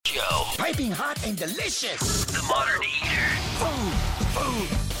piping hot and delicious. The Modern Eater. Food, food,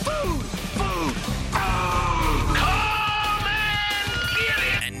 food, food, food. Come and get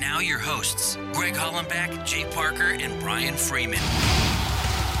it! And now your hosts, Greg Hollenbeck, Jay Parker, and Brian Freeman.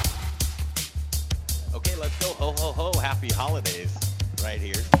 Okay, let's go. Ho, ho, ho. Happy holidays right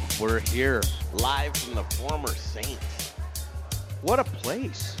here. We're here live from the former Saints. What a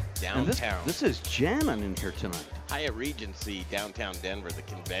place. Downtown. And this is jamming in here tonight. Hyatt Regency, downtown Denver, the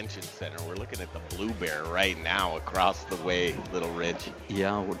convention center. We're looking at the Blue Bear right now across the way, Little Rich.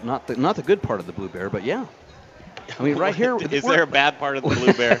 Yeah, not the good part of the Blue Bear, but yeah. I mean, right here. Is there a bad part of the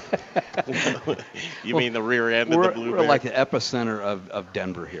Blue Bear? You mean the rear end of the Blue Bear? We're like the epicenter of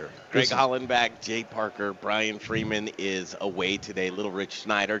Denver here. Greg Hollenbeck, Jay Parker, Brian Freeman is away today. Little Rich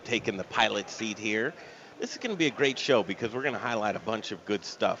Snyder taking the pilot seat here. This is going to be a great show because we're going to highlight a bunch of good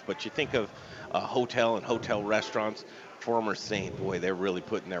stuff. But you think of hotel and hotel restaurants, former Saint, boy, they're really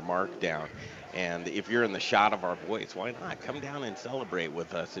putting their mark down. And if you're in the shot of our voice, why not? Come down and celebrate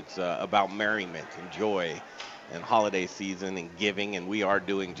with us. It's about merriment and joy and holiday season and giving, and we are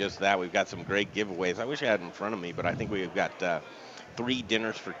doing just that. We've got some great giveaways. I wish I had them in front of me, but I think we've got 3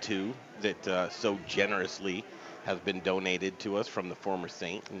 dinners for 2 that so generously has been donated to us from the former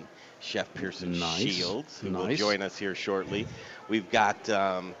Saint and Chef Pearson Shields, who will join us here shortly. We've got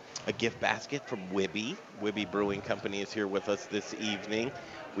a gift basket from Wibby. Wibby Brewing Company is here with us this evening.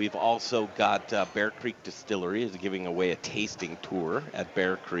 We've also got Bear Creek Distillery is giving away a tasting tour at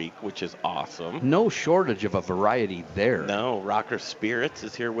Bear Creek, which is awesome. No shortage of a variety there. No, Rocker Spirits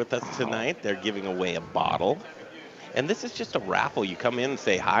is here with us tonight. They're giving away a bottle. And this is just a raffle. You come in and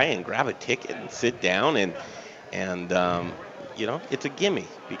say hi and grab a ticket and sit down and you know, it's a gimme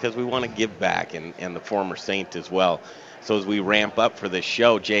because we want to give back and the former Saint as well. So as we ramp up for this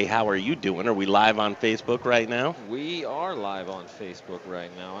show, Jay, how are you doing? Are we live on Facebook right now? We are live on Facebook right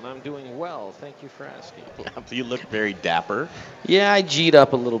now, and I'm doing well. Thank you for asking. You look very dapper. Yeah, I G'd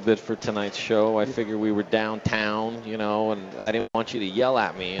up a little bit for tonight's show. I figured we were downtown, you know, and I didn't want you to yell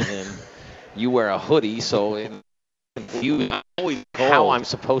at me, and then you wear a hoodie, so it confused how I'm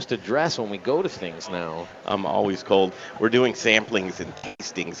supposed to dress when we go to things now. I'm always cold. We're doing samplings and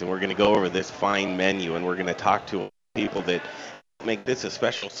tastings, and we're going to go over this fine menu, and we're going to talk to people that make this a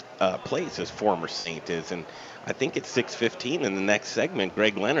special place as former Saint is. And I think it's 6:15 in the next segment.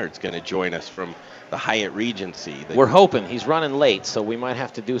 Greg Leonard's going to join us from the Hyatt Regency. We're hoping. He's running late, so we might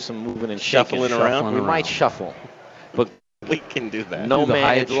have to do some moving and shuffling around. We might shuffle, but we can do that. No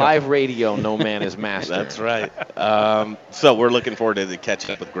man, live radio, no man is master. That's right. So we're looking forward to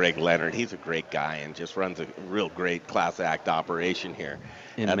catching up with Greg Leonard. He's a great guy and just runs a real great class act operation here.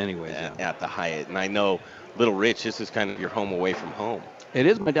 In many ways, at the Hyatt. And I know, Little Rich, this is kind of your home away from home. It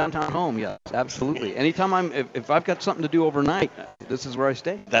is my downtown home, yes, absolutely. Anytime if I've got something to do overnight, this is where I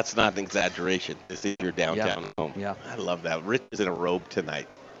stay. That's not an exaggeration. This is your downtown home. Yeah. I love that. Rich is in a robe tonight.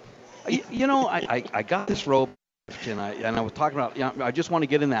 You know, I got this robe, and I was talking about, you know, I just want to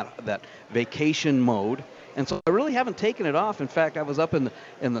get in that vacation mode. And so I really haven't taken it off. In fact, I was up in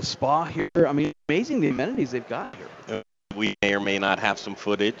the spa here. I mean, amazing the amenities they've got here. We may or may not have some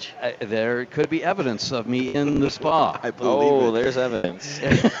footage. There could be evidence of me in the spa. I believe it. There's evidence.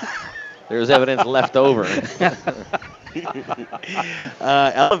 There's evidence left over.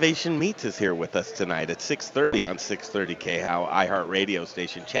 Elevation Meats is here with us tonight at 6:30 on 630 KHOW iHeartRadio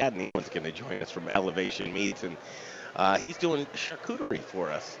station. Chad Nealon's going to join us from Elevation Meats, and he's doing charcuterie for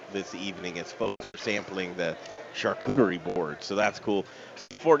us this evening as folks are sampling the charcuterie board, so that's cool.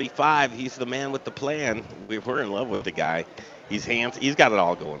 45, he's the man with the plan. We're in love with the guy. He's handsome. He's got it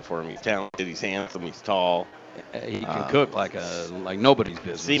all going for him. He's talented. He's handsome. He's tall. He can cook like nobody's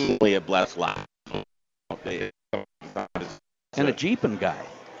business. Seemingly a blessed life. And a Jeeping guy.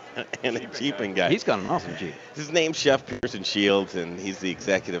 And a Jeeping guy. He's got an awesome Jeep. His name's Chef Pearson Shields, and he's the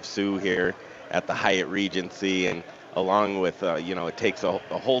executive sous here at the Hyatt Regency. And along with, it takes a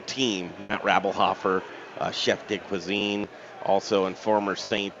whole team. Matt Rabelhofer, Chef Dick Cuisine, also and former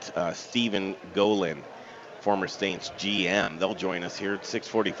Saint Stephen Golin, former Saints GM. They'll join us here at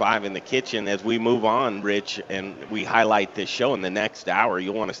 6:45 in the kitchen as we move on, Rich, and we highlight this show in the next hour.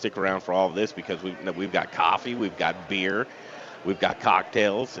 You'll want to stick around for all of this because we've got coffee, we've got beer, we've got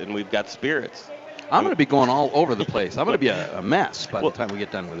cocktails, and we've got spirits. I'm going to be going all over the place. I'm going to be a mess by the time we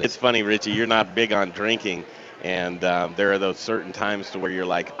get done with it. It's funny, Richie, you're not big on drinking, And there are those certain times to where you're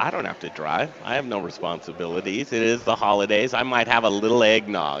like, I don't have to drive. I have no responsibilities. It is the holidays. I might have a little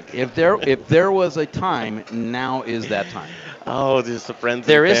eggnog. If there was a time, now is that time. Oh, just the friends.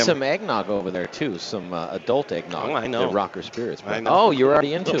 There and is fam- some eggnog over there too, some adult eggnog. Oh, I know. The Rocker Spirits. I know. Oh, you're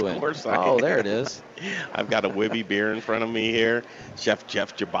already into it. Of course I Oh, am. there it is. I've got a Wibby beer in front of me here. Chef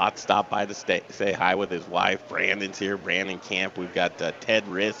Jeff Jabot stopped by to say hi with his wife. Brandon's here. Brandon Camp. We've got Ted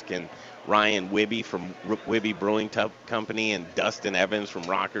Risk and Ryan Wibby from Wibby Brewing Company, and Dustin Evans from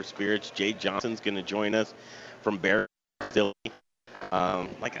Rocker Spirits. Jay Johnson's going to join us from Bear Distillery.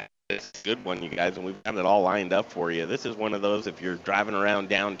 It's a good one, you guys, and we've got it all lined up for you. This is one of those, if you're driving around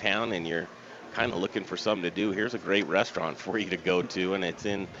downtown and you're kind of looking for something to do, here's a great restaurant for you to go to, and it's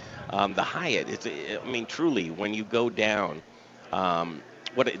in the Hyatt. Truly, when you go down,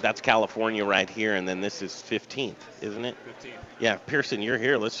 that's California right here, and then this is 15th, isn't it? 15th. Yeah, Pearson, you're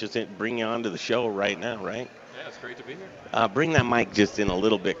here. Let's just bring you onto the show right now, right? Yeah, it's great to be here. Bring that mic just in a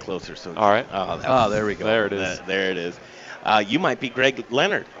little bit closer. All right. There we go. There it is. There it is. You might be Greg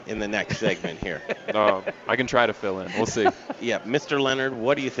Leonard in the next segment here. I can try to fill in. We'll see. Yeah, Mr. Leonard,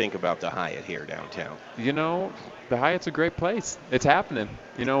 what do you think about the Hyatt here downtown? You know, the Hyatt's a great place. It's happening.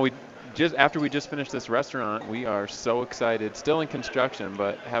 You know, after we just finished this restaurant, we are so excited. Still in construction,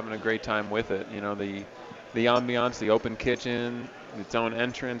 but having a great time with it. You know, the ambiance, the open kitchen, its own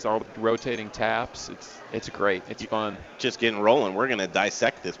entrance, all the rotating taps. It's great. It's fun. Just getting rolling. We're going to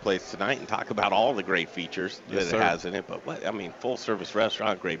dissect this place tonight and talk about all the great features Yes, that sir. it has in it. But full service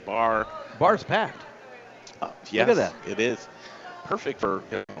restaurant, great bar. Bar's packed. Yes, at that. It is perfect for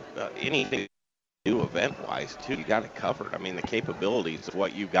anything to do event-wise too. You got it covered. I mean, the capabilities of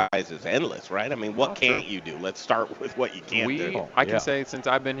what you guys is endless, right? I mean, what can't you do? Let's start with what you can't do. I can say since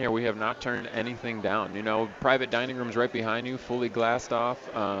I've been here, we have not turned anything down. You know, private dining rooms right behind you, fully glassed off.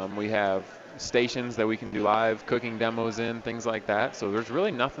 We have stations that we can do live cooking demos in, things like that. So there's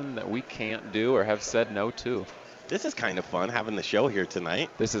really nothing that we can't do or have said no to. This is kind of fun having the show here tonight.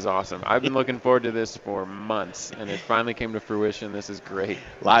 This is awesome. I've been looking forward to this for months, and it finally came to fruition. This is great.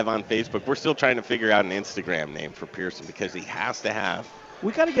 Live on Facebook. We're still trying to figure out an Instagram name for Pearson because he has to have.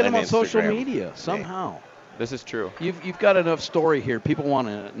 We got to get him An on social Instagram media somehow. This is true. You've got enough story here. People want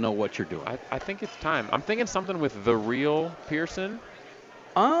to know what you're doing. I think it's time. I'm thinking something with the real Pearson.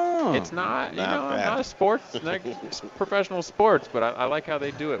 Oh. It's not, bad. not a sports, like professional sports, but I like how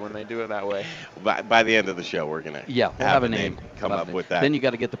they do it when they do it that way. By the end of the show, we're going to We'll have a name. come up with that. Then you got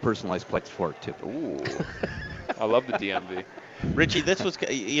to get the personalized plex for it, too. Ooh. I love the DMV. Richie, this was,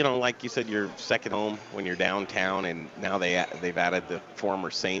 like you said, your second home when you're downtown, and now they've added the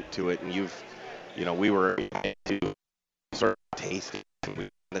former Saint to it, and we were to sort of taste it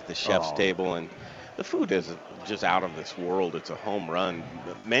at the chef's table, and the food is just out of this world. It's a home run.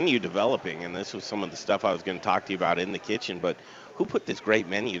 The menu developing, and this was some of the stuff I was going to talk to you about in the kitchen, but who put this great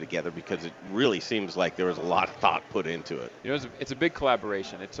menu together? Because it really seems like there was a lot of thought put into it. You know, it's a big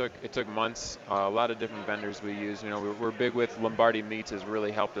collaboration. It took months. A lot of different vendors we use. You know, we're big with Lombardi Meats has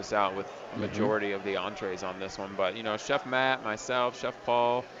really helped us out with the majority of the entrees on this one. But Chef Matt, myself, Chef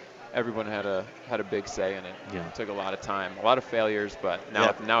Paul, everyone had a big say in it. Yeah. It took a lot of time, a lot of failures, but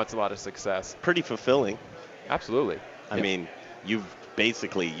now it's a lot of success. Pretty fulfilling. Absolutely. I mean, you're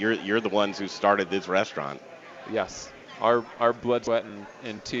the ones who started this restaurant. Yes. Our blood, sweat,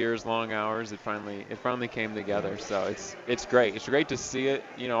 and tears, long hours. It finally came together. So it's great. It's great to see it.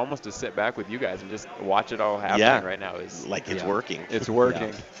 Almost to sit back with you guys and just watch it all happening right now. It's working. It's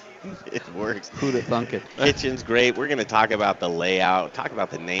working. It works. Who'd have thunk it? Kitchen's great. We're going to talk about the layout, talk about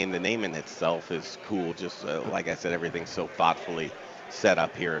the name. The name in itself is cool. Just like I said, everything's so thoughtfully set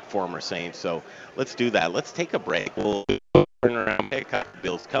up here at Former Saint. So let's do that. Let's take a break. We'll turn around, pick up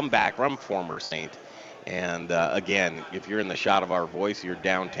bills, come back, run Former Saint. And again, if you're in the shot of our voice, you're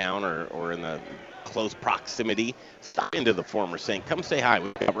downtown or in the close proximity, stop into the Former Saint. Come say hi.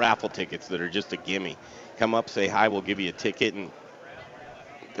 We've got raffle tickets that are just a gimme. Come up, say hi. We'll give you a ticket, and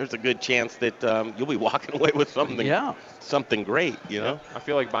there's a good chance that you'll be walking away with something great, I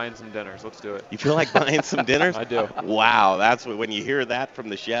feel like buying some dinners. Let's do it. You feel like buying some dinners? I do. Wow, that's when you hear that from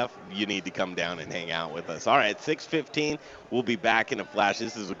the chef, you need to come down and hang out with us. All right, 6:15, we'll be back in a flash.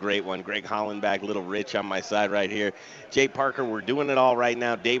 This is a great one. Greg Hollenbach, Little Rich on my side right here. Jay Parker, we're doing it all right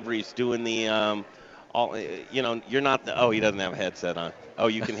now. Dave Reese doing the you're not he doesn't have a headset on. Oh,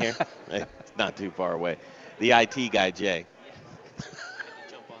 you can hear? It's not too far away. The IT guy, Jay.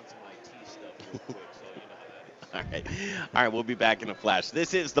 All right, we'll be back in a flash.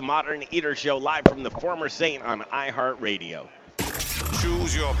 This is the Modern Eater Show live from the Former Saint on iHeartRadio.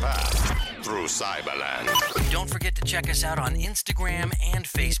 Choose your path through Cyberland. Don't forget to check us out on Instagram and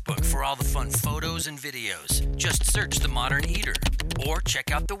Facebook for all the fun photos and videos. Just search The Modern Eater or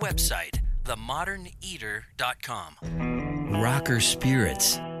check out the website, themoderneater.com. Rocker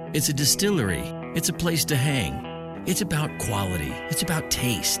Spirits. It's a distillery. It's a place to hang. It's about quality. It's about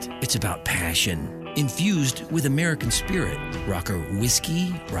taste. It's about passion. Infused with American spirit. Rocker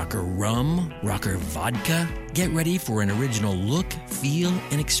whiskey, rocker rum, rocker vodka. Get ready for an original look, feel,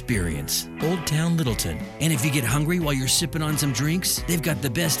 and experience. Old Town Littleton. And if you get hungry while you're sipping on some drinks, they've got the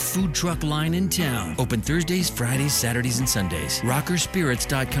best food truck line in town. Open Thursdays, Fridays, Saturdays, and Sundays.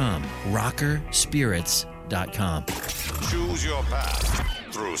 Rockerspirits.com. Rockerspirits.com. Choose your path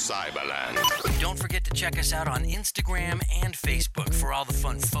through Cyberland. Don't forget to check us out on Instagram and Facebook for all the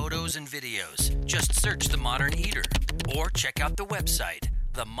fun photos and videos. Just search The Modern Eater or check out the website,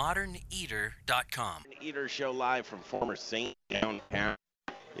 themoderneater.com. Eater Show live from former St. downtown.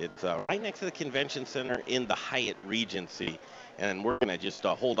 It's right next to the convention center in the Hyatt Regency. And we're going to just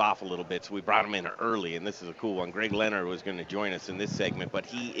hold off a little bit, so we brought him in early, and this is a cool one. Greg Leonard was going to join us in this segment, but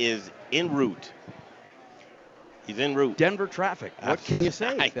he is en route. He's en route. Denver traffic. What can you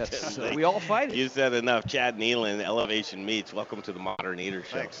say? We all fight it. You said enough. Chad Nealon, Elevation Meats. Welcome to the Modern Eater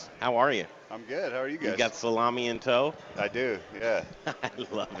Show. Thanks. How are you? I'm good. How are you guys? You got salami in tow? I do, yeah. I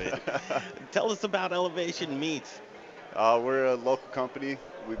love it. Tell us about Elevation Meats. We're a local company.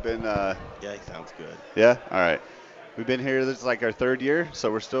 We've been... Yeah, sounds good. Yeah? All right. We've been here, this is like our third year,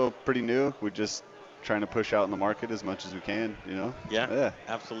 so we're still pretty new. We're just trying to push out in the market as much as we can, you know? Yeah,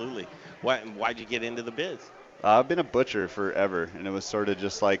 absolutely. Why'd you get into the biz? I've been a butcher forever, and it was sort of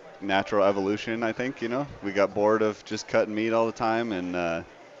just like natural evolution, I think, you know? We got bored of just cutting meat all the time and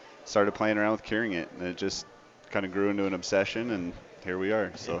started playing around with curing it, and it just kind of grew into an obsession, and here we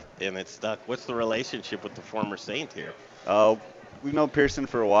are. So. And it stuck. What's the relationship with the former Saint here? We've known Pearson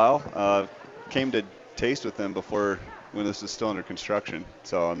for a while. Came to taste with them before when this was still under construction.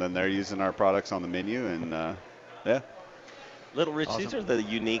 So, and then they're using our products on the menu, and yeah. Little Rich, Awesome. These are the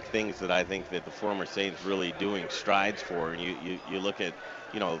unique things that I think that the former Saints really doing strides for. And you look at,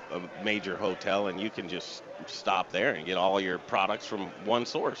 you know, a major hotel, and you can just stop there and get all your products from one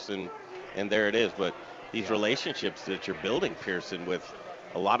source, and there it is. But these relationships that you're building, Pearson, with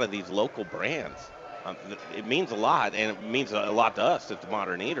a lot of these local brands, it means a lot, and it means a lot to us at the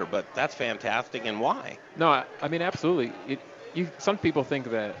Modern Eater. But that's fantastic, and why? No, I mean, absolutely. Some people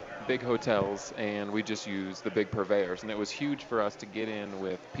think that big hotels and we just use the big purveyors, and it was huge for us to get in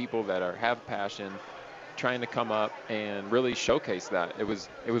with people that have passion, trying to come up and really showcase that. It was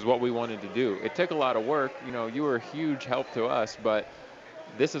what we wanted to do. It took a lot of work. You know, you were a huge help to us, but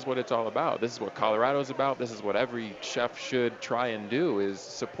this is what it's all about. This is what Colorado's about. This is what every chef should try and do, is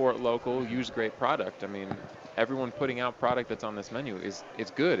support local, use great product. I mean, everyone putting out product that's on this menu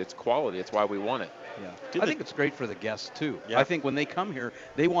it's good, it's quality, it's why we want it. Yeah. I think it's great for the guests, too. Yeah. I think when they come here,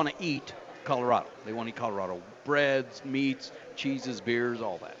 they want to eat Colorado. They want to eat Colorado breads, meats, cheeses, beers,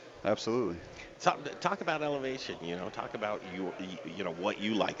 all that. Absolutely. Talk about Elevation, you know, talk about you know, what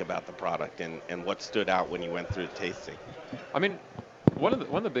you like about the product and what stood out when you went through the tasting. I mean, one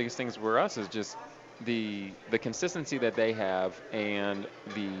of the biggest things for us is just the consistency that they have and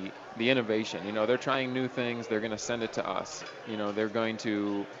the innovation. You know, they're trying new things. They're going to send it to us. You know, they're going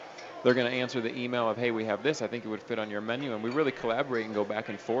to answer the email of, hey, we have this. I think it would fit on your menu. And we really collaborate and go back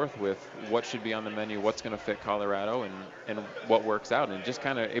and forth with what should be on the menu, what's going to fit Colorado, and what works out. And it just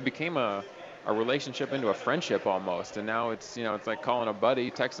it became a relationship into a friendship almost. And now it's, you know, it's like calling a buddy,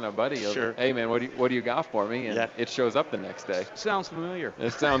 texting a buddy. Sure. Of, hey, man, what do you got for me? And it shows up the next day. Sounds familiar.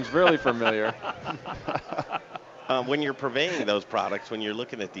 It sounds really familiar. When you're purveying those products, when you're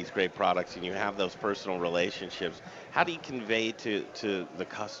looking at these great products and you have those personal relationships, how do you convey to the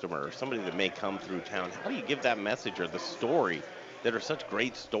customer or somebody that may come through town, how do you give that message or the story that are such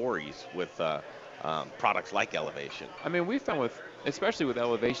great stories with products like Elevation? I mean, we found especially with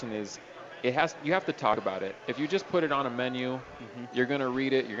Elevation is you have to talk about it. If you just put it on a menu, you're going to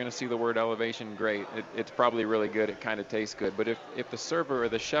read it, you're going to see the word Elevation, great. It's probably really good, it kind of tastes good. But if the server or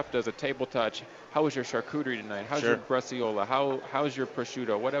the chef does a table touch, how was your charcuterie tonight? How's your bracciola? How's your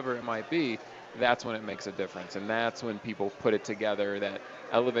prosciutto? Whatever it might be, that's when it makes a difference. And that's when people put it together that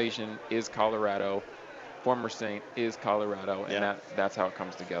Elevation is Colorado, former Saint is Colorado, and that's how it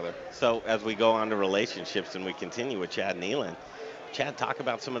comes together. So as we go on to relationships and we continue with Chad Nealon, Chad, talk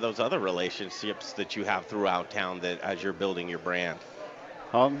about some of those other relationships that you have throughout town that as you're building your brand.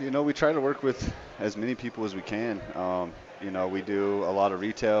 You know, we try to work with as many people as we can. You know, we do a lot of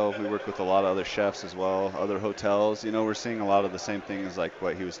retail. We work with a lot of other chefs as well, other hotels. You know, we're seeing a lot of the same things like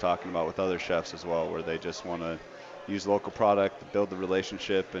what he was talking about with other chefs as well, where they just want to use local product, build the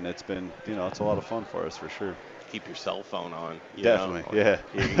relationship, and it's been, it's a lot of fun for us for sure. Keep your cell phone on. Definitely, yeah.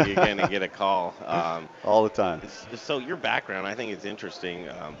 You're going to get a call. All the time. So your background, I think, is interesting.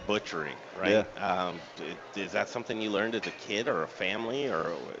 Butchering, right? Yeah. Is that something you learned as a kid or a family, or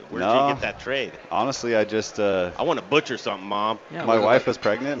where did No. you get that trade? Honestly, I just I want to butcher something, Mom. Yeah, my was it wife like- was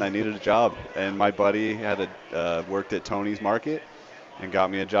pregnant and I needed a job, and my buddy had worked at Tony's Market and got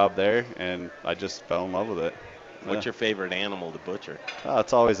me a job there, and I just fell in love with it. What's your favorite animal to butcher?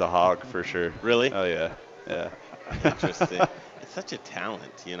 It's always a hog for sure. Really? Oh yeah, yeah. Interesting. It's such a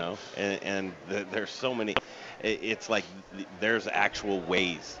talent, and there's so many. It's like there's actual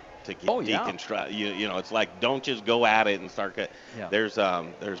ways to get deconstruct. It's like don't just go at it and start. Yeah.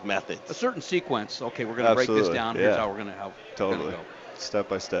 There's methods. A certain sequence. Okay, we're going to break this Absolutely, down. yeah. Here's how we're going to Totally. go. Step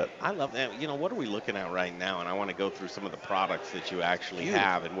by step. I love that. What are we looking at right now? And I want to go through some of the products that you actually Beautiful.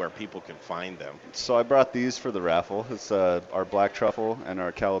 have and where people can find them. So I brought these for the raffle. It's our black truffle and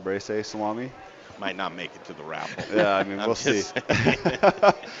our calabrese salami. Might not make it to the raffle. Yeah, I mean, I'm we'll see. just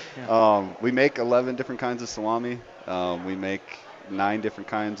saying. We make 11 different kinds of salami. We make 9 different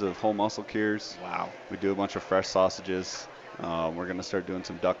kinds of whole muscle cures. Wow. We do a bunch of fresh sausages. We're going to start doing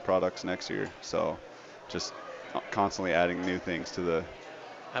some duck products next year. So just constantly adding new things to the...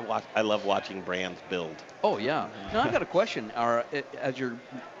 I love watching brands build. Oh, yeah. Now, I've got a question. As you're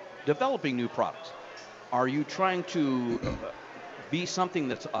developing new products, are you trying to be something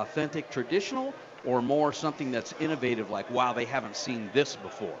that's authentic, traditional, or more something that's innovative, like, wow, they haven't seen this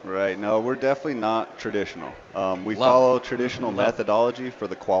before? Right. No, we're definitely not traditional. We Love follow it. traditional Love it. methodology for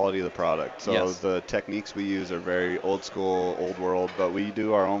the quality of the product. So Yes. the techniques we use are very old school, old world, but we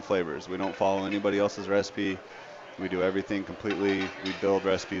do our own flavors. We don't follow anybody else's recipe. We do everything completely. We build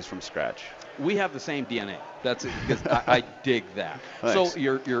recipes from scratch. We have the same DNA. That's it, because I dig that. Thanks. So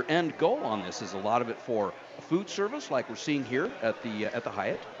your end goal on this is a lot of it for food service, like we're seeing here at the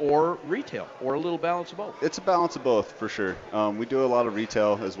Hyatt, or retail, or a little balance of both. It's a balance of both for sure. We do a lot of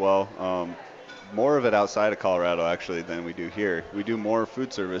retail as well. More of it outside of Colorado actually than we do here. We do more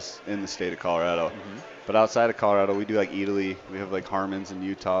food service in the state of Colorado. Mm-hmm. But outside of Colorado, we do like Italy. We have like Harmon's in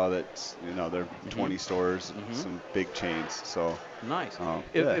Utah. That's they're 20 stores, some big chains. So Nice.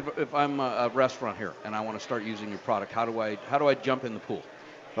 yeah. If I'm a restaurant here and I want to start using your product, how do I jump in the pool?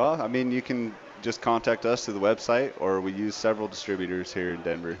 well, I mean, you can just contact us through the website, or we use several distributors here in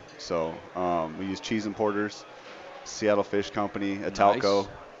Denver. So we use Cheese Importers, Seattle Fish Company, Italco.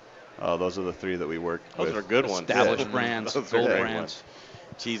 Those are the 3 that we work with. Those are good ones. Established Yeah. brands, Those are gold great brands. ones.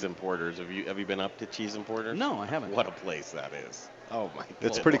 Cheese Importers. Have you been up to Cheese Importers? No, I haven't. What a place that is. Oh my God.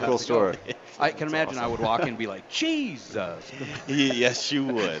 It's a pretty cool store. I can imagine I awesome. would walk in and be like, Jesus. Yes, you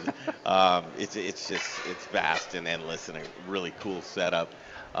would. It's vast and endless and a really cool setup.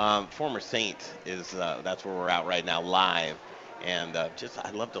 Former Saint is that's where we're at right now, live, and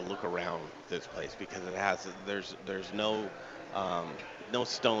I love to look around this place because there's no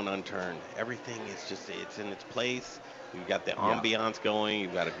stone unturned. Everything is it's in its place. You've got the ambiance going.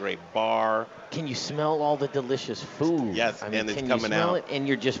 You've got a great bar. Can you smell all the delicious food? Yes, I mean, and it's can coming you smell out. it? And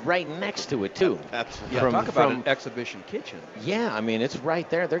you're just right next to it too. That's Yeah, From- talk about from- an exhibition kitchen. Yeah, I mean it's right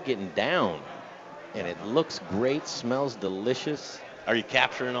there. They're getting down, and it looks great. Smells delicious. Are you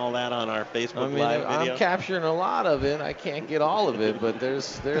capturing all that on our Facebook I mean, Live video? I'm capturing a lot of it. I can't get all of it, but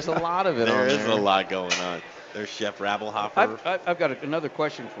there's a lot of it There on is there. a lot going on. There's Chef Rabbelhofer. I've got another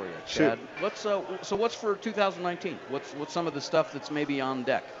question for you, Shoot. Chad. What's for 2019? What's some of the stuff that's maybe on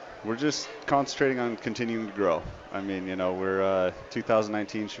deck? We're just concentrating on continuing to grow. I mean, we're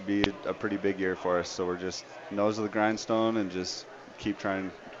 2019 should be a pretty big year for us, so we're just nose of the grindstone and just keep trying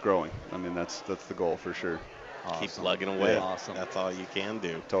growing. I mean, that's the goal for sure. Keep Awesome. plugging away. Yeah. Awesome. That's all you can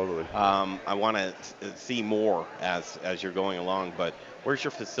do. Totally. I want to see more as you're going along, but where's your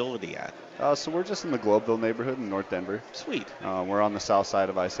facility at? So we're just in the Globeville neighborhood in North Denver. Sweet. We're on the south side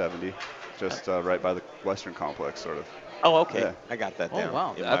of I-70, just right by the Western Complex, sort of. Oh, okay. Yeah. I got that Oh down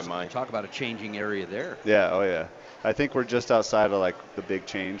wow, in that's my mind. talk about a changing area there. Yeah, oh yeah. I think we're just outside of like the big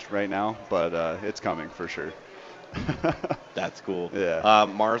change right now, but it's coming for sure. That's cool. Yeah.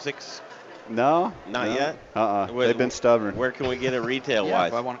 Marzix, No? Not no. yet? They've been stubborn. where can we get it retail Yeah, wise?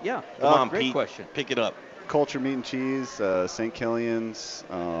 if I want. Yeah, Come on, great Pete. question. Pick it up. Culture Meat and Cheese, St. Killian's,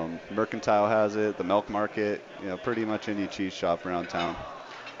 Mercantile has it, the Milk Market, pretty much any cheese shop around town.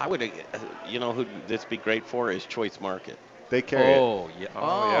 I would, who this be great for is Choice Market. They carry it. Oh yeah.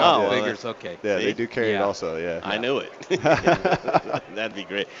 Oh, yeah. yeah. Figures. Okay. Yeah, See? they do carry it Yeah. also, yeah. I knew it. That'd be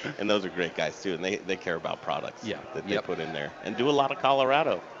great. And those are great guys too, and they care about products Yeah. that they Yep. put in there, and do a lot of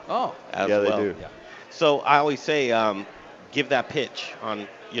Colorado Oh. as Yeah, they well. do. Yeah. So I always say, give that pitch on.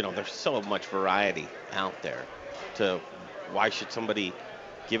 There's so much variety out there. to why should somebody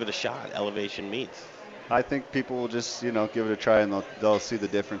give it a shot, Elevation Meats? I think people will just, give it a try, and they'll see the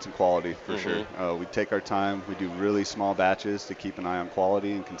difference in quality for Mhm. sure. We take our time. We do really small batches to keep an eye on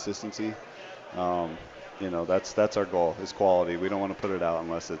quality and consistency. That's our goal, is quality. We don't want to put it out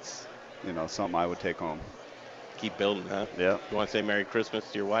unless it's, something I would take home. Keep building, huh? Yeah, You want to say Merry Christmas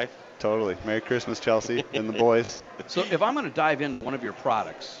to your wife? totally. Merry Christmas, Chelsea, and the boys. So if I'm going to dive into one of your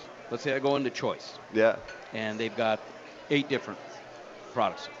products, let's say I go into Choice, Yeah. and they've got 8 different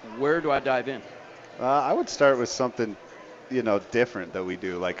products. Where do I dive in? I would start with something, different that we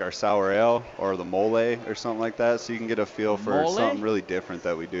do, like our sour ale or the mole or something like that, so you can get a feel for Mole? something really different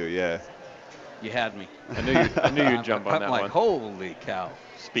that we do. Yeah. You had me. I knew you'd jump on I'm that like, one. holy cow.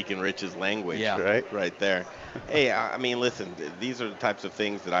 Speaking Rich's language. Yeah. Right there. Hey, I mean, listen, these are the types of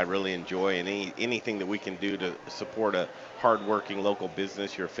things that I really enjoy, and anything that we can do to support a hardworking local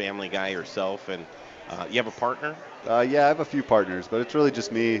business. You're a family guy yourself, and you have a partner? Yeah, I have a few partners, but it's really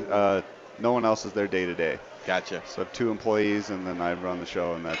just me. No one else is there day to day. Gotcha. So I have 2 employees, and then I run the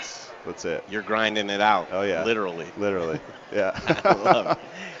show, and that's it. You're grinding it out. Oh, yeah. Literally. Yeah. I love it.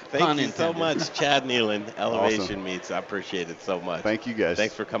 Thank Pun you so intended. much, Chad Nealon, Elevation Awesome. Meats. I appreciate it so much. Thank you guys.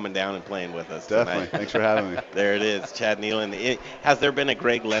 Thanks for coming down and playing with us Definitely. tonight. Thanks for having me. There it is, Chad Nealon. Has there been a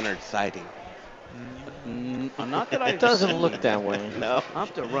Greg Leonard sighting? Not that I It doesn't look that way. No. I'll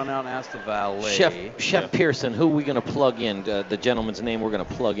have to run out and ask the valet. Chef Pearson, who are we going to plug in? The gentleman's name we're going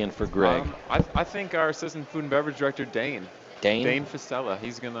to plug in for Greg. I think our assistant food and beverage director, Dane Dane? Fasella.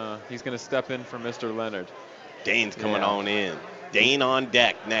 He's gonna step in for Mr. Leonard. Dane's coming Yeah. on in. Dane on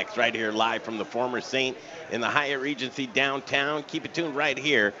deck next, right here live from the former Saint in the Hyatt Regency downtown. Keep it tuned right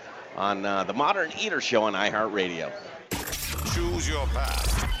here on the Modern Eater Show on iHeartRadio. Choose your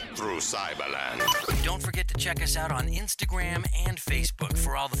path through Cyberland. Don't forget to check us out on Instagram and Facebook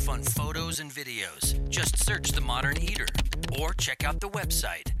for all the fun photos and videos. Just search The Modern Eater or check out the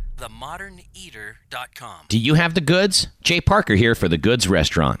website, themoderneater.com. Do you have the goods? Jay Parker here for The Goods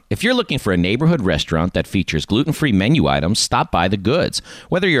Restaurant. If you're looking for a neighborhood restaurant that features gluten-free menu items, stop by The Goods.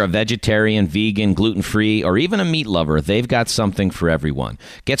 Whether you're a vegetarian, vegan, gluten-free, or even a meat lover, they've got something for everyone.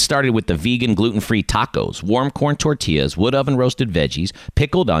 Get started with the vegan gluten-free tacos, warm corn tortillas, wood oven roasted veggies,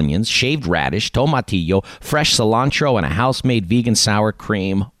 pickled onions, shaved radish, tomatillo, fresh cilantro, and a house-made vegan sour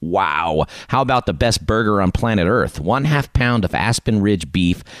cream. Wow! How about the best burger on planet Earth? 1/2 pound of Aspen Ridge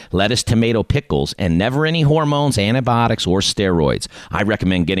beef, lettuce, tomato, pickles, and never any hormones, antibiotics, or steroids. I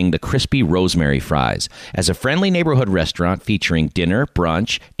recommend getting the crispy rosemary fries. As a friendly neighborhood restaurant featuring dinner,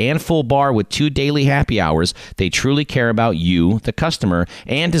 brunch, and full bar with 2 daily happy hours, they truly care about you, the customer,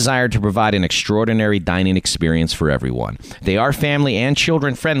 and desire to provide an extraordinary dining experience for everyone. They are family and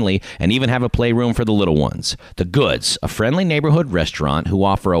children friendly and even have a playroom for the little ones. The Goods, a friendly neighborhood restaurant who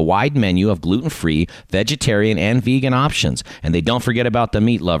offer a wide menu of gluten-free, vegetarian, and vegan options. And they don't forget about the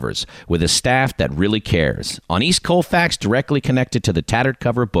meat lovers, with a staff that really cares. On East Colfax, directly connected to the Tattered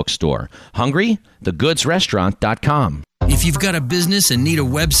Cover Bookstore. Hungry? TheGoodsRestaurant.com. If you've got a business and need a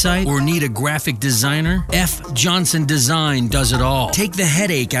website or need a graphic designer, F. Johnson Design does it all. Take the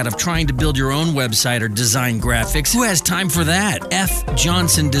headache out of trying to build your own website or design graphics. Who has time for that? F.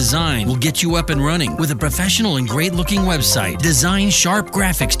 Johnson Design will get you up and running with a professional and great-looking website. Design sharp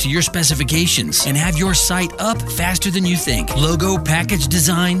graphics to your specifications and have your site up faster than you think. Logo, package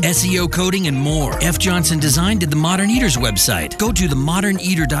design, SEO coding, and more. F. Johnson Design did the Modern Eaters website. Go to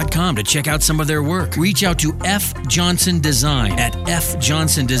themoderneater.com to check out some of their work. Reach out to F. Johnson Design at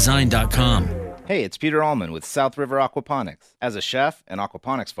fjohnsondesign.com. Hey, it's Peter Allman with South River Aquaponics. As a chef and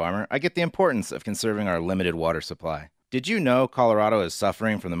aquaponics farmer, I get the importance of conserving our limited water supply. Did you know Colorado is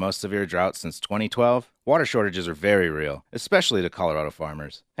suffering from the most severe drought since 2012? Water shortages are very real, especially to Colorado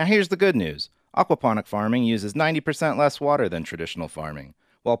farmers. Now here's the good news. Aquaponic farming uses 90% less water than traditional farming,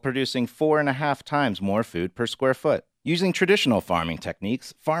 while producing 4.5 times more food per square foot. Using traditional farming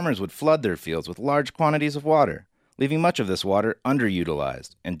techniques, farmers would flood their fields with large quantities of water, leaving much of this water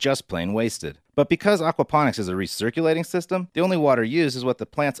underutilized and just plain wasted. But because aquaponics is a recirculating system, the only water used is what the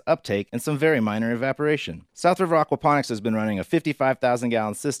plants uptake and some very minor evaporation. South River Aquaponics has been running a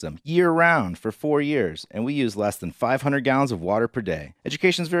 55,000-gallon system year-round for 4 years, and we use less than 500 gallons of water per day.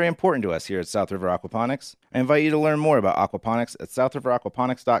 Education is very important to us here at South River Aquaponics. I invite you to learn more about aquaponics at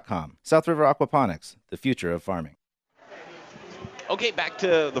southriveraquaponics.com. South River Aquaponics, the future of farming. Okay, back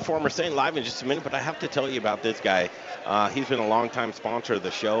to the former Saint live in just a minute, but I have to tell you about this guy. He's been a longtime sponsor of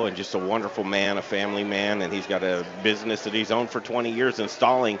the show and just a wonderful man, a family man, and he's got a business that he's owned for 20 years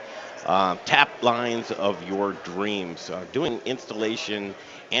installing tap lines of your dreams, doing installation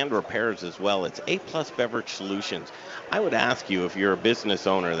and repairs as well. It's A-Plus Beverage Solutions. I would ask you, if you're a business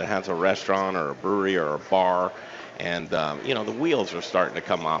owner that has a restaurant or a brewery or a bar, And the wheels are starting to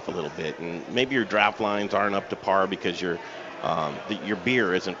come off a little bit, and maybe your draft lines aren't up to par because your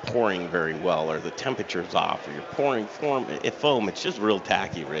beer isn't pouring very well, or the temperature's off, or you're pouring foam. It's just real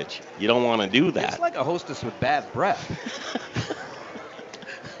tacky, Rich. You don't want to do that. It's like a hostess with bad breath.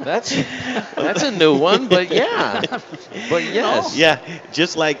 That's a new one, but yeah. But yes. Yeah,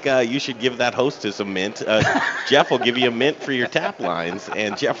 just like you should give that hostess a mint. Jeff will give you a mint for your tap lines.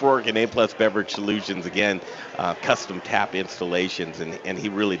 And Jeff Rourke and A+ Beverage Solutions, again, custom tap installations, and he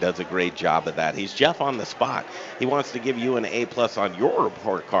really does a great job of that. He's Jeff on the spot. He wants to give you an A+ on your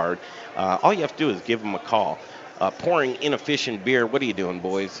report card. All you have to do is give him a call. Pouring inefficient beer. What are you doing,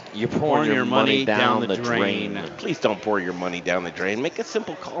 boys? You're pouring your money down the drain. Please don't pour your money down the drain. Make a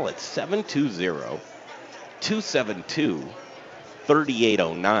simple call at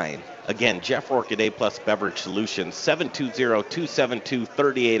 720-272-3809. Again, Jeff Rourke at A+ Beverage Solutions,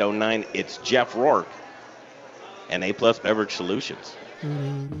 720-272-3809. It's Jeff Rourke and A+ Beverage Solutions.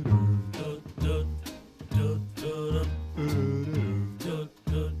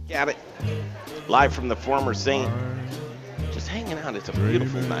 Got it. Live from the former Saint. Just hanging out. It's a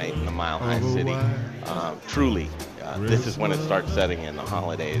beautiful night in the Mile High City. Truly, this is when it starts setting in, the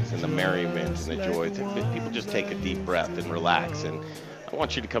holidays and the merriment and the joys. People just take a deep breath and relax. And I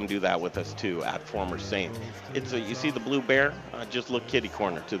want you to come do that with us too at former Saint. You see the Blue Bear? Just look kitty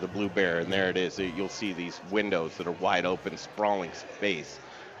corner to the Blue Bear, and there it is. You'll see these windows that are wide open, sprawling space.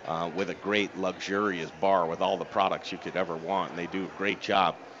 With a great luxurious bar with all the products you could ever want, and they do a great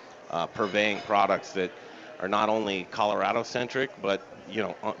job purveying products that are not only Colorado-centric, but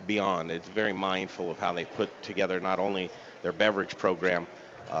beyond. It's very mindful of how they put together not only their beverage program,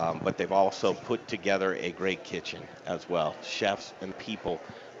 but they've also put together a great kitchen as well. Chefs and people.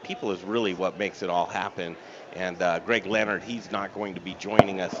 People is really what makes it all happen. And Greg Leonard, he's not going to be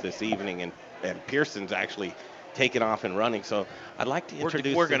joining us this evening, and Pearson's actually taken off and running. So I'd like to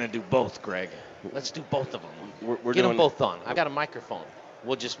introduce. We're going to do both, Greg. Let's do both of them. We're Get doing them both on. I got a microphone.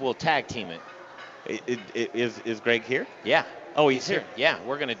 We'll tag team it. Is Greg here? Yeah. Oh, he's here. Yeah,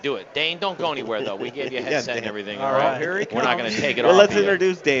 we're going to do it. Dane, don't go anywhere, though. We gave you a headset and everything. All right, here he We're not going to take it Well, off. let's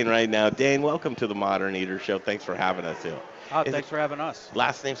introduce Dane right now. Dane, welcome to the Modern Eater Show. Thanks for having us here. Thanks for having us.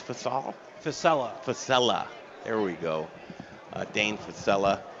 Last name's Fasal? Fasella. Fasella. There we go. Dane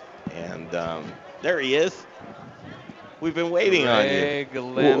Fasella. And there he is. We've been waiting on you.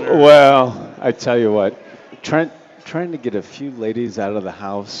 Well, I tell you what, trying to get a few ladies out of the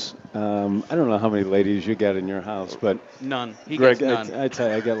house. I don't know how many ladies you got in your house, but none. Greg, none. I tell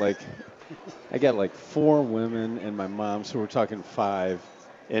you, I got like 4 women and my mom, so we're talking 5.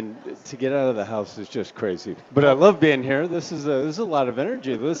 And to get out of the house is just crazy. But I love being here. This is a lot of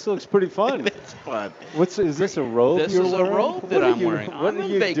energy. This looks pretty fun. It's fun. Is this a robe? This you're is wearing? a robe that I'm wearing. What I'm are in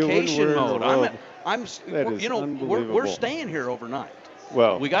you vacation doing mode. we're We're staying here overnight.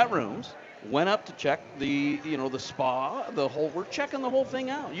 Well, we got rooms. Went up to check the spa, we're checking the whole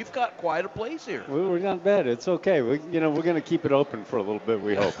thing out. You've got quite a place here. We're not bad. It's okay. We're going to keep it open for a little bit,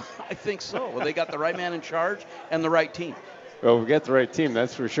 we hope. I think so. Well, they got the right man in charge and the right team. Well, we got the right team,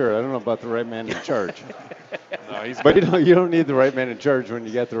 that's for sure. I don't know about the right man in charge. No, but you don't need the right man in charge when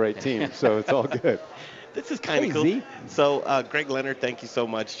you got the right team, so it's all good. This is kind of cool. Z. So, Greg Leonard, thank you so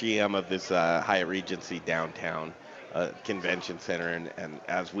much, GM of this Hyatt Regency downtown convention center. And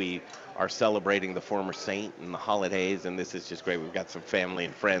as we are celebrating the former Saint and the holidays, and this is just great. We've got some family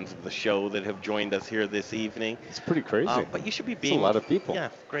and friends of the show that have joined us here this evening. It's pretty crazy. But you should be beaming. It's a lot of people. Yeah,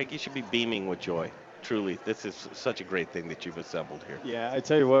 Greg, you should be beaming with joy. Truly, this is such a great thing that you've assembled here. Yeah, I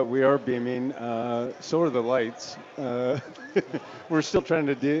tell you what, we are beaming. So are the lights. We're still trying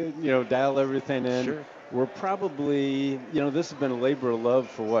to dial everything in. Sure. We're probably, this has been a labor of love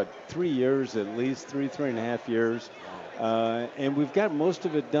for 3 years at least, 3.5 years. And we've got most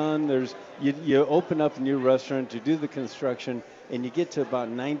of it done. You open up a new restaurant, you do the construction, and you get to about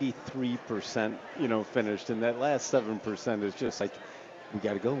 93%, finished. And that last 7% is just like, we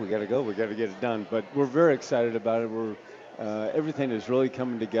got to get it done. But we're very excited about it. Everything is really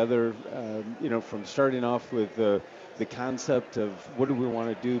coming together, from starting off with the concept of what do we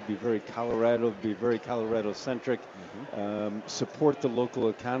want to do, be very Colorado-centric, support the local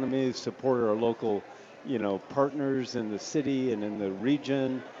economy, support our local, partners in the city and in the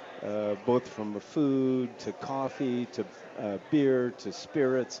region, both from food to coffee to beer to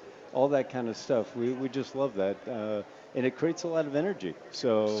spirits, all that kind of stuff. We just love that. and it creates a lot of energy.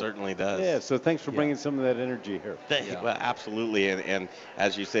 So Certainly does. Yeah, so thanks for bringing some of that energy here. Well, absolutely, and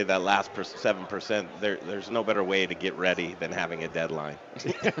as you say, that last 7%, there's no better way to get ready than having a deadline.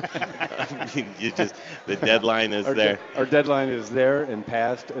 I mean, the deadline is there. Our deadline is there and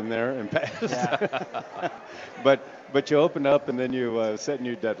past and there and past. Yeah. but you open up and then you set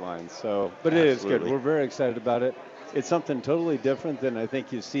new deadlines. So, but it is good. Absolutely. We're very excited about it. It's something totally different than I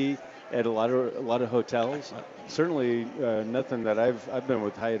think you see at a lot of hotels. Certainly nothing that I've been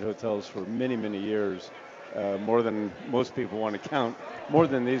with Hyatt Hotels for many years, more than most people want to count, more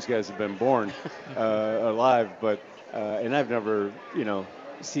than these guys have been born alive. But and I've never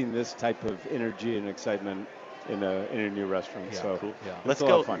seen this type of energy and excitement in a new restaurant. Yeah, So cool. Yeah. Let's it's a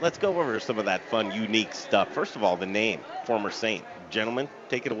lot go. of fun. Let's go over some of that fun, unique stuff. First of all, the name, Former Saint. Gentlemen,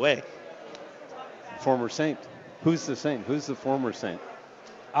 take it away. Former Saint. Who's the Saint? Who's the former Saint?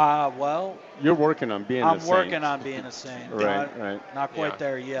 Well, You're working on being a I'm Saint. working on being a Saint. Right. Not quite Yeah.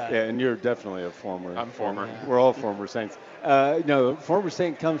 there yet. Yeah, and you're definitely a former. I'm former. We're all former Saints. No, former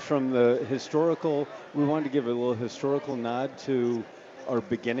Saint comes from the historical. We wanted to give a little historical nod to our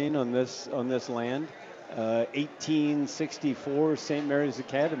beginning on this land. 1864, St. Mary's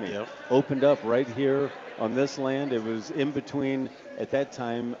Academy opened up right here on this land. It was in between, at that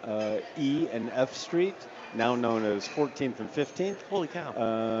time, E and F Street, now known as 14th and 15th. Holy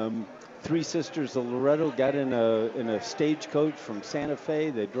cow. Three Sisters of Loretto got in a stagecoach from Santa Fe.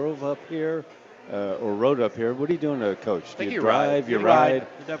 They drove up here, or rode up here. What are you doing to a coach? Do think you you drive? ride. You You ride?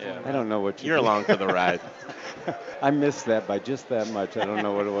 You definitely I don't know what You're along for the ride. I missed that by just that much. I don't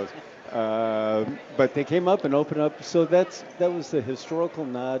know what it was. But they came up and opened up. So that was the historical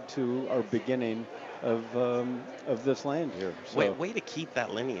nod to our beginning of this land here. So, Way to keep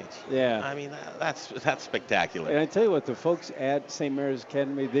that lineage. Yeah. I mean, that's spectacular. And I tell you what, the folks at St. Mary's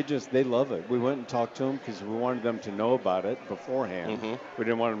Academy, they love it. We went and talked to them because we wanted them to know about it beforehand. Mhm. We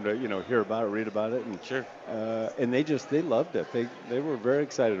didn't want them to, hear about it, read about it. And, Sure. and they loved it. They were very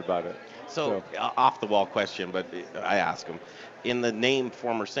excited about it. So, off the wall question, but I ask them. In the name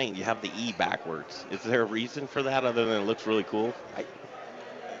Former Saint, you have the E backwards. Is there a reason for that other than it looks really cool?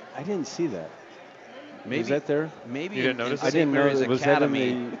 I didn't see that. Maybe Was that there? Maybe You didn't in notice St. it? I didn't know. Mary's Was that in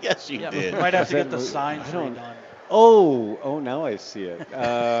Academy. the? Yes, you Yeah, did. Might have to Is get that- the signs I don't- redone. Oh, now I see it.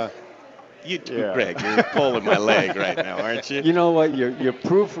 You too, Yeah. Greg. You're pulling my leg right now, aren't you? You know what? You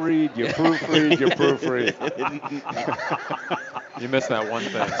proofread, you proofread. You missed that one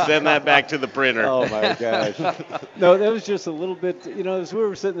thing. Send that back to the printer. Oh my gosh. No, that was just a little bit. As we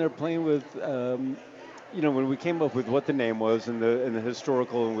were sitting there playing with, when we came up with what the name was and the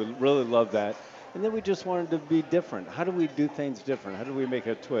historical, and we really loved that. And then we just wanted to be different. How do we do things different? How do we make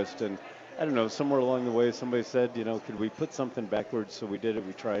a twist? And I don't know. Somewhere along the way, somebody said, could we put something backwards? So we did it.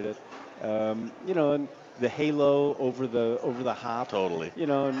 We tried it. And the halo over the hop. Totally.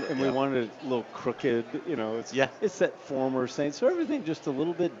 And we wanted it a little crooked. It's that former Saint. So everything just a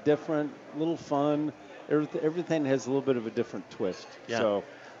little bit different, a little fun. Everything has a little bit of a different twist. Yeah. So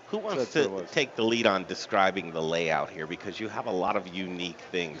Who wants that's what to it was. take the lead on describing the layout here? Because you have a lot of unique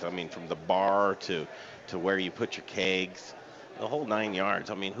things. I mean, from the bar to where you put your kegs, the whole 9 yards.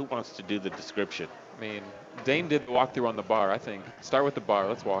 I mean, who wants to do the description? I mean, Dane did the walkthrough on the bar, I think. Start with the bar.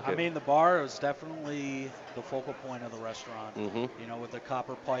 Let's walk it. I mean, the bar is definitely the focal point of the restaurant. Mm-hmm. With the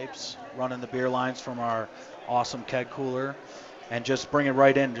copper pipes, running the beer lines from our awesome keg cooler, and just bring it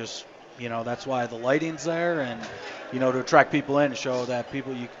right in. Just that's why the lighting's there, and to attract people in, to show that you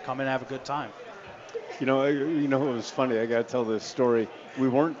can come in and have a good time. it was funny. I got to tell this story. We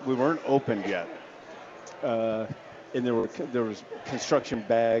weren't opened yet, and there was construction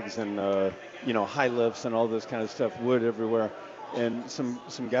bags and high lifts and all this kind of stuff, wood everywhere, and some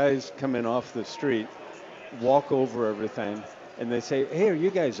guys come in off the street, walk over everything, and they say, "Hey, are you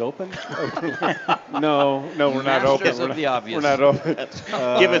guys open?" No, we're not open. Masters of the obvious. We're not open.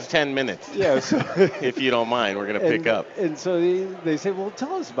 Give us 10 minutes. Yeah. So If you don't mind, we're going to pick up. And so they say, "Well,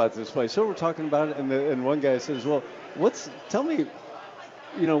 tell us about this place." So we're talking about it, and one guy says, "Well, tell me,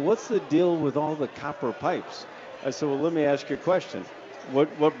 what's the deal with all the copper pipes?" I said, "Well, let me ask you a question.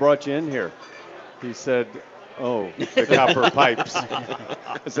 What brought you in here?" He said, "Oh, the copper pipes."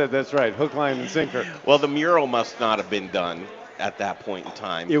 I said, "That's right, hook, line, and sinker." Well, the mural must not have been done at that point in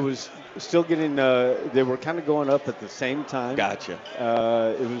time. It was still getting. They were kind of going up at the same time. Gotcha.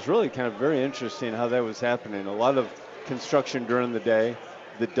 It was really kind of very interesting how that was happening. A lot of construction during the day.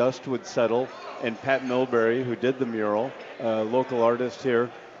 The dust would settle, and Pat Milbury, who did the mural, local artist here,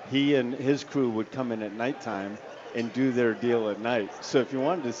 he and his crew would come in at nighttime and do their deal at night. So if you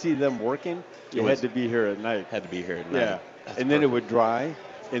wanted to see them working, you had to be here at night. Had to be here at night. Yeah. That's And then it perfect. would dry,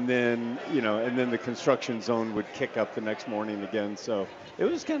 and then the construction zone would kick up the next morning again. So it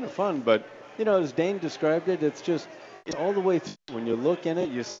was kind of fun. But as Dane described it, it's all the way through. When you look in it,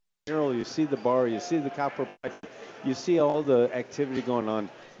 you see the mural, you see the bar, you see the copper pipe, you see all the activity going on,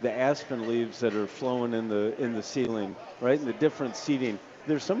 the aspen leaves that are flowing in the ceiling, right, and the different seating.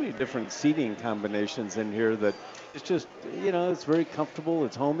 There's so many different seating combinations in here that it's just, it's very comfortable.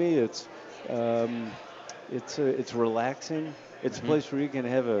 It's homey. It's relaxing. It's a place where you can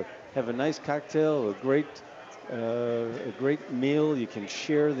have a nice cocktail, a great meal. You can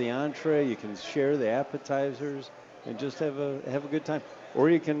share the entree. You can share the appetizers, and just have a good time. Or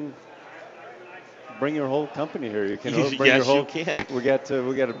you can bring your whole company here. You can bring yes, your whole. You can. We got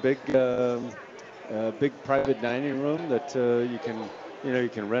a big private dining room that you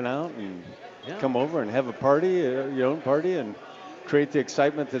can rent out and come over and have a party, your own party, and create the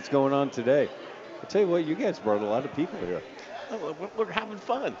excitement that's going on today. I'll tell you what, you guys brought a lot of people here. Oh, we're having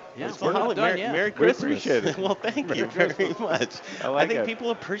fun. Yeah, It's we're fun. not done Merry, yet. Merry We Christmas. appreciate it. Well, thank you very much. I think it.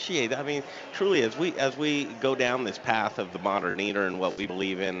 people appreciate it. I mean, truly, as we go down this path of the modern eater and what we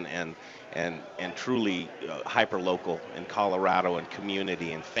believe in, and truly hyper local in Colorado and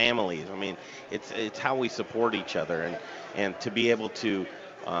community and families. I mean, it's how we support each other, and to be able to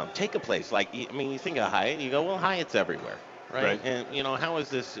take a place like, I mean, you think of Hyatt, you go, well, Hyatt's everywhere. Right. And how is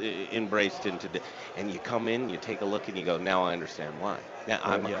this embraced into and you come in, you take a look, and you go, now I understand why. Now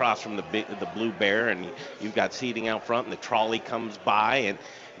I'm across from the Blue Bear, and you've got seating out front, and the trolley comes by, and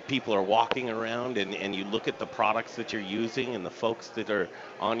people are walking around, and you look at the products that you're using and the folks that are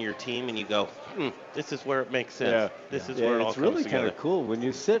on your team, and you go, this is where it makes sense. Yeah. This is where it all it's comes really together. kind of cool when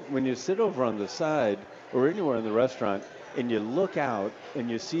you sit over on the side or anywhere in the restaurant, and you look out and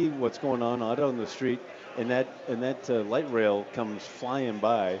you see what's going on out on the street, and that light rail comes flying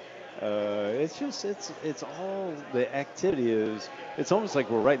by. It's all the activity is. It's almost like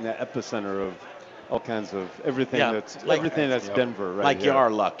we're right in the epicenter of all kinds of everything that's Denver, right? Like here. you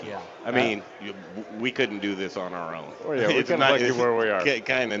are lucky. Yeah. I mean, we couldn't do this on our own. Oh, yeah, we're kind of lucky where we are.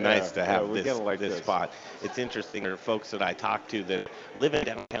 Kind of nice to have we kinda like this spot. It's interesting. There are folks that I talk to that live in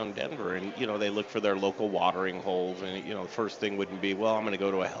downtown Denver, and they look for their local watering holes, and the first thing wouldn't be, well, I'm going to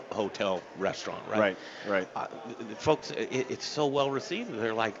go to a hotel restaurant, right? Right. Folks, it's so well received.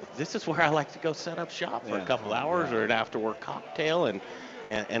 They're like, this is where I like to go set up shop for a couple hours or an after-work cocktail,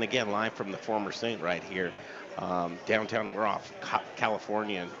 and again, live from the former Saint right here. Downtown, we're off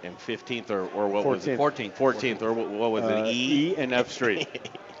California and 15th or what 14th. was it? 14th or what was it? E and F Street.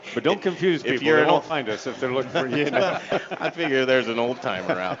 But don't confuse people. you're They an won't old- find us if they're looking for E and F. I figure there's an old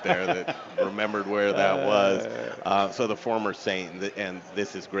timer out there that remembered where that was. So the former Saint, and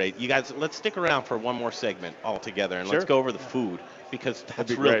this is great. You guys, let's stick around for one more segment all together, and let's Sure. go over the food, because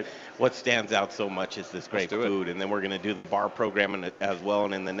that's be really great. what stands out so much is this great do it. food. And then we're going to do the bar program as well.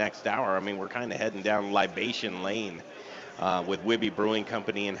 And in the next hour, I mean, we're kind of heading down Libation Lane. With Wibby Brewing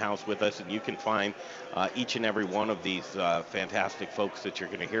Company in-house with us, and you can find each and every one of these fantastic folks that you're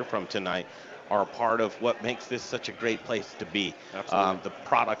going to hear from tonight are a part of what makes this such a great place to be. Absolutely. The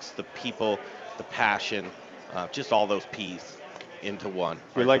products, the people, the passion, just all those P's into one.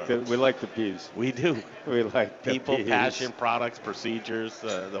 We like the P's. We do. We like the People, P's. passion, products, procedures,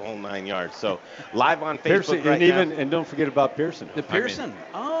 the whole 9 yards. So live on Facebook Pearson, right and don't forget about Pearson. The Pearson.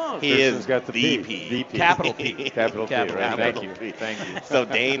 He Pearson's is got the the P. P. The P. Capital P. Capital P. Capital Right. P. Thank you. P. Thank you. So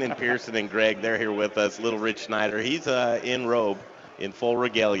Dane and Pearson and Greg, they're here with us. Little Rich Schneider, he's in robe, in full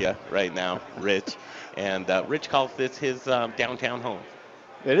regalia right now, Rich. And Rich calls this his downtown home.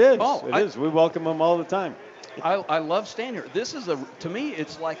 It is. Oh, It is. We welcome them all the time. I love staying here. This is to me,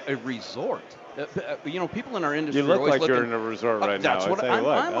 it's like a resort. People in our industry You look always like you're looking, in a resort right that's now. what I tell you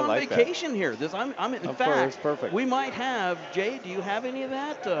what, I'm I on like vacation here. In Of fact, course, perfect. we might have. Jay, do you have any of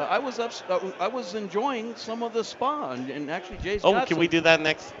that? I was enjoying some of the spa, and actually Jay's got Can some. we do that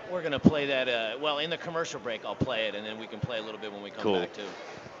next? We're going to play that, in the commercial break, I'll play it, and then we can play a little bit when we come Cool. back, too.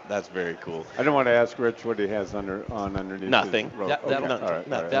 That's very cool. I don't want to ask Rich what he has underneath. Nothing. His robe. That'll- Okay. All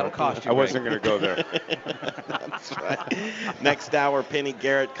right. that'll cost you, I wasn't going to go there. That's right. Next hour, Penny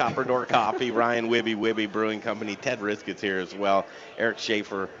Garrett, Copper Door Coffee, Ryan Wibby Brewing Company, Ted Risket's here as well, Eric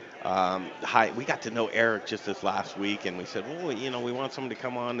Schaefer. We got to know Eric just this last week, and we said, well, we want someone to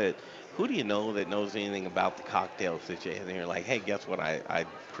come on that, who do you know that knows anything about the cocktails situation? And you're like, hey, guess what? I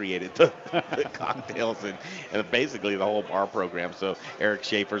created the cocktails and basically the whole bar program. So Eric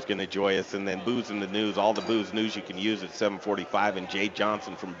Schaefer's going to join us, and then Booze in the News, all the booze news you can use at 7:45, and Jay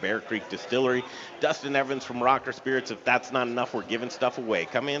Johnson from Bear Creek Distillery, Dustin Evans from Rocker Spirits. If that's not enough, we're giving stuff away.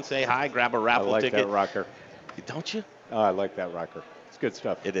 Come in, say hi, grab a I raffle like ticket. that rocker. Don't you? Oh, I like that rocker. It's good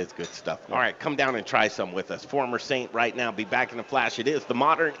stuff. It is good stuff. All right, come down and try some with us. Former Saint right now. Be back in a flash. It is the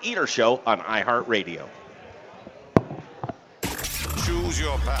Modern Eater Show on iHeartRadio. Choose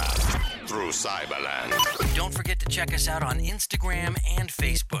your path through Cyberland. Don't forget to check us out on Instagram and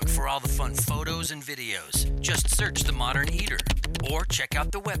Facebook for all the fun photos and videos. Just search The Modern Eater or check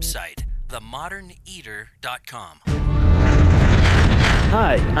out the website, themoderneater.com.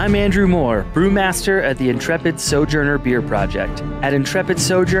 Hi, I'm Andrew Moore, brewmaster at the Intrepid Sojourner Beer Project. At Intrepid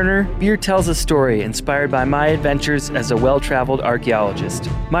Sojourner, beer tells a story inspired by my adventures as a well-traveled archaeologist.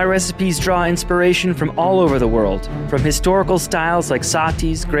 My recipes draw inspiration from all over the world, from historical styles like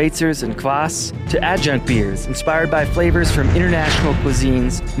Satis, Greitzers, and Kvass, to adjunct beers inspired by flavors from international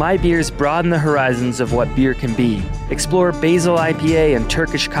cuisines. My beers broaden the horizons of what beer can be. Explore Basil IPA and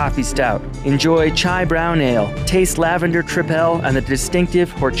Turkish Coffee Stout. Enjoy Chai Brown Ale. Taste Lavender Tripel and the distinctive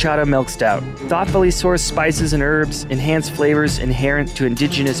Horchata Milk Stout. Thoughtfully sourced spices and herbs enhance flavors inherent to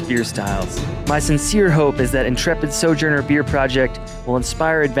indigenous beer styles. My sincere hope is that Intrepid Sojourner Beer Project will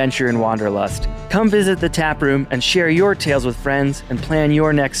inspire adventure and wanderlust. Come visit the tap room and share your tales with friends and plan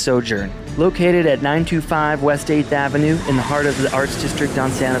your next sojourn. Located at 925 West 8th Avenue in the heart of the Arts District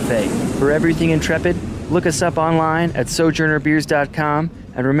on Santa Fe. For everything Intrepid, look us up online at sojournerbeers.com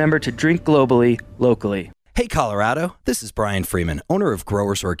and remember to drink globally, locally. Hey Colorado, this is Brian Freeman, owner of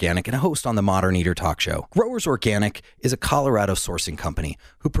Growers Organic and a host on the Modern Eater Talk Show. Growers Organic is a Colorado sourcing company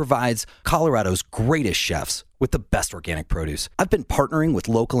who provides Colorado's greatest chefs with the best organic produce. I've been partnering with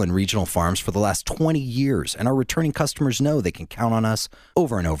local and regional farms for the last 20 years, and our returning customers know they can count on us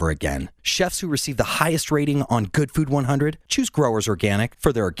over and over again. Chefs who receive the highest rating on Good Food 100 choose Growers Organic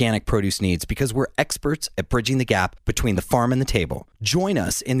for their organic produce needs because we're experts at bridging the gap between the farm and the table. Join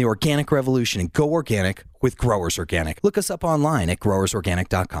us in the organic revolution and go organic with Growers Organic. Look us up online at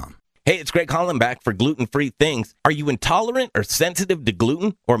growersorganic.com. Hey, it's Greg Holland back for Gluten-Free Things. Are you intolerant or sensitive to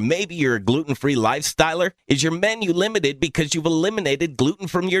gluten? Or maybe you're a gluten-free lifestyler? Is your menu limited because you've eliminated gluten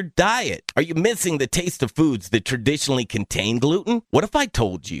from your diet? Are you missing the taste of foods that traditionally contain gluten? What if I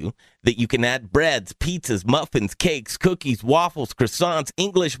told you that you can add breads, pizzas, muffins, cakes, cookies, waffles, croissants,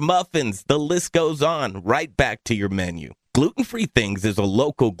 English muffins, the list goes on, right back to your menu? Gluten-Free Things is a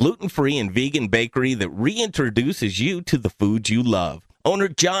local gluten-free and vegan bakery that reintroduces you to the foods you love. Owner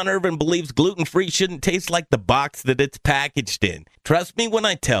John Irvin believes gluten-free shouldn't taste like the box that it's packaged in. Trust me when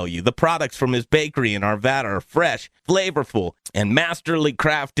I tell you, the products from his bakery in Arvada are fresh, flavorful, and masterly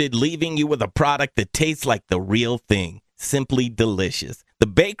crafted, leaving you with a product that tastes like the real thing. Simply delicious. The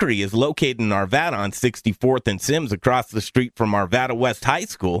bakery is located in Arvada on 64th and Sims across the street from Arvada West High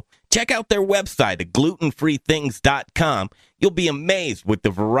School. Check out their website at glutenfreethings.com. You'll be amazed with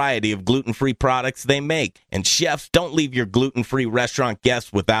the variety of gluten-free products they make. And chefs, don't leave your gluten-free restaurant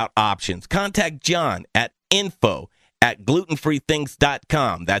guests without options. Contact John at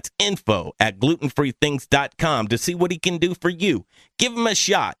info@glutenfreethings.com. That's info@glutenfreethings.com to see what he can do for you. Give him a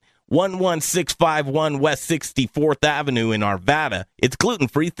shot. 11651 West 64th Avenue in Arvada. It's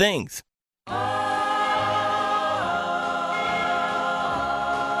Gluten-Free Things.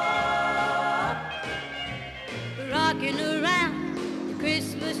 Rocking around the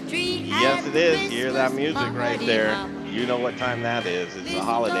Christmas tree. Yes, it is. You hear that music right there. You know what time that is. It's the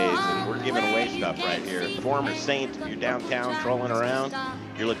holidays, and we're giving away stuff right here. Former Saint, you're downtown trolling around.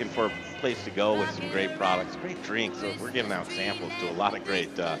 You're looking for a place to go with some great products, great drinks. So we're giving out samples to a lot of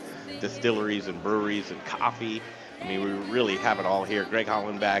great distilleries and breweries and coffee. I mean, we really have it all here. Greg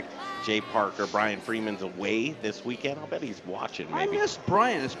Hollenbach, Jay Parker, Brian Freeman's away this weekend. I'll bet he's watching maybe. I missed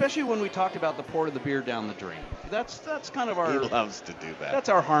Brian, especially when we talked about the pour of the beer down the drain. That's kind of our... He loves to do that. That's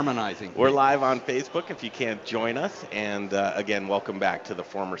our harmonizing. We're live on Facebook if you can't join us. And again, welcome back to the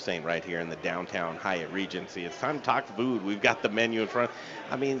Former Saint right here in the downtown Hyatt Regency. It's time to talk food. We've got the menu in front.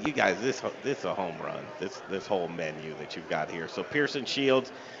 I mean, you guys, this is a home run, this whole menu that you've got here. So Pearson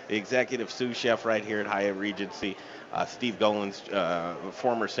Shields, the executive sous chef right here at Hyatt Regency. Steve Golan's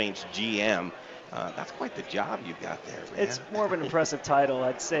former Saints GM. That's quite the job you've got there, man. It's more of an impressive title.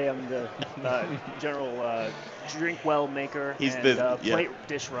 I'd say I'm the general drink well maker and plate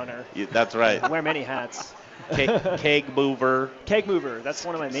dish runner. Yeah, that's right. I wear many hats. Keg mover. Keg mover. That's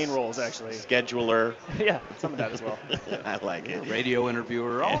one of my main roles, actually. Scheduler. Yeah, some of that as well. I like it. Radio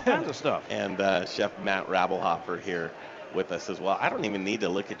interviewer, all kinds of stuff. And Chef Matt Rabelhofer here with us as well. I don't even need to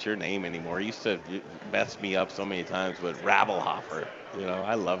look at your name anymore. You used to mess me up so many times with Rabelhofer. You know,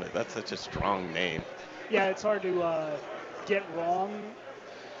 I love it. That's such a strong name. Yeah, it's hard to get wrong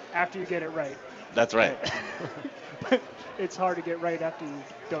after you get it right. That's right. But it's hard to get right after you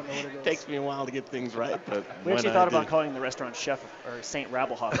don't know what it is. Takes me a while to get things right, but we actually thought about calling the restaurant Chef or Saint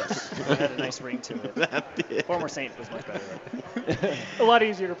Rabblehoppers. It had a nice ring to it. That did. Former Saint was much better. A lot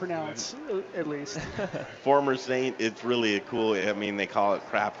easier to pronounce, at least. Former Saint, it's really a cool. I mean, they call it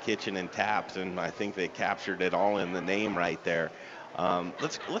Craft Kitchen and Taps, and I think they captured it all in the name right there.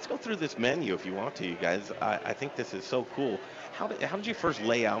 Let's go through this menu if you want to, you guys. I think this is so cool. How did you first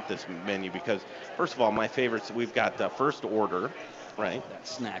lay out this menu? Because first of all, my favorites, we've got the first order, right? That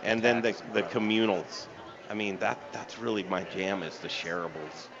snack. And then the communals. I mean, that's really my jam is the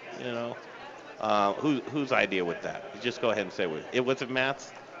shareables. You know, whose idea with that? You just go ahead and say it. Was it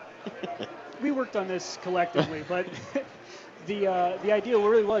Matt's? We worked on this collectively, but the idea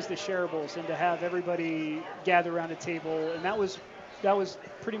really was the shareables and to have everybody gather around a table, and that was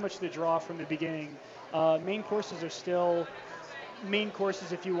pretty much the draw from the beginning. Main courses are still main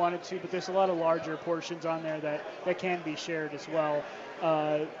courses if you wanted to, but there's a lot of larger portions on there that can be shared as well.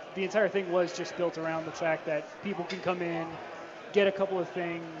 The entire thing was just built around the fact that people can come in, get a couple of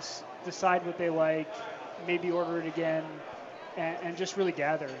things, decide what they like, maybe order it again, and just really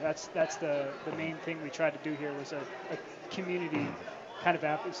gather. That's the main thing we tried to do here was a community kind of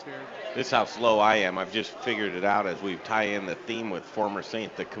atmosphere. This is how slow I am. I've just figured it out as we tie in the theme with Former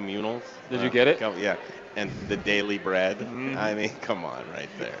Saint, the communals. Did you get it? Yeah. And the daily bread. I mean, come on, right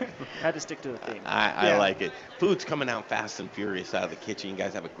there. Had to stick to the theme. I like it. Food's coming out fast and furious out of the kitchen. You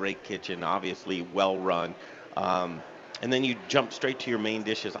guys have a great kitchen, obviously well run. And then you jump straight to your main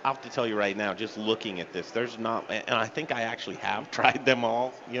dishes. I'll have to tell you right now, just looking at this, there's not, and I think I actually have tried them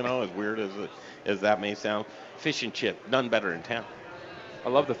all, you know, as weird as that may sound. Fish and chip, none better in town. I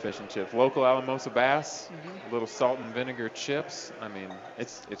love the fish and chips. Local Alamosa bass, a little salt and vinegar chips. I mean,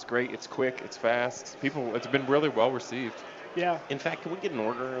 it's great. It's quick. It's fast. It's been really well received. Yeah. In fact, can we get an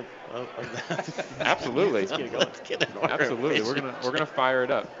order of that? Absolutely. Let's get it going. Let's get an order. Absolutely. We're gonna fire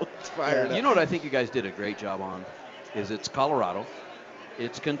it up. Let's fire it up. You know what I think you guys did a great job on is it's Colorado,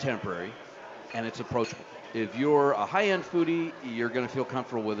 it's contemporary, and it's approachable. If you're a high-end foodie, you're going to feel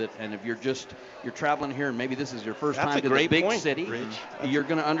comfortable with it. And if you're traveling here and maybe this is your first time to the big city, you're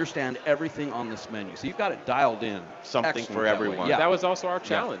going to understand everything on this menu. So you've got it dialed in. Something for everyone. Yeah. That was also our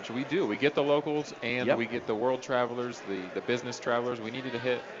challenge. Yeah. We get the locals and we get the world travelers, the business travelers. We needed to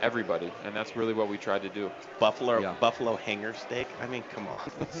hit everybody, and that's really what we tried to do. Buffalo hanger steak. I mean, come on.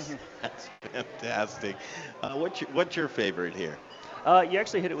 That's fantastic. What's your favorite here? You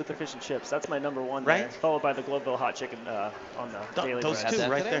actually hit it with the fish and chips. That's my number one, right? There, followed by the Gloveville hot chicken on the daily. Those two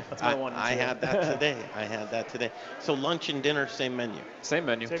right there. That's my one. I had that today. So lunch and dinner, same menu. Same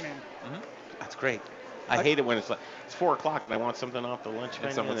menu. That's great. I hate it when it's 4 o'clock and I want something off the lunch menu.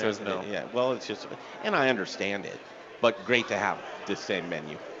 And someone says no. Yeah. Well, it's just, and I understand it, but great to have the same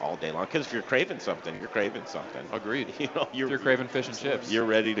menu all day long. Because if you're craving something, you're craving something. Agreed. You know, you're craving fish and chips. You're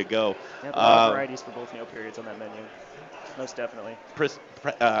ready to go. Yeah, there are varieties for both meal periods on that menu. Most definitely.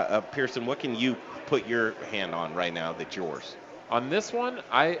 Pearson, what can you put your hand on right now that's yours? On this one,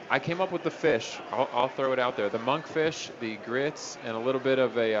 I came up with the fish. I'll throw it out there. The monkfish, the grits, and a little bit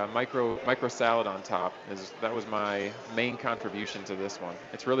of a micro salad on top. That was my main contribution to this one.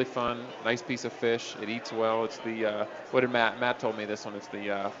 It's really fun. Nice piece of fish. It eats well. It's the what did Matt told me this one? It's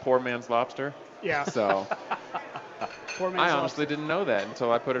the poor man's lobster. Yeah. So I honestly didn't know that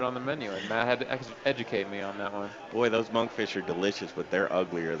until I put it on the menu, and Matt had to educate me on that one. Boy, those monkfish are delicious, but they're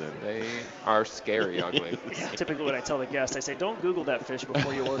uglier than... They are scary ugly. Yeah, typically when I tell the guest, I say, don't Google that fish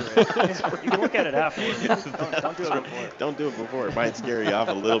before you order it. You can look at it afterwards. Don't do it before. Don't do it before. It might scare you off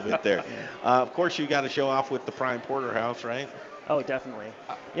a little bit there. Of course, you got to show off with the Prime Porterhouse, right? Oh, definitely.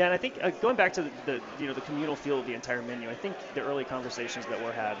 Yeah, and I think going back to the communal feel of the entire menu, I think the early conversations that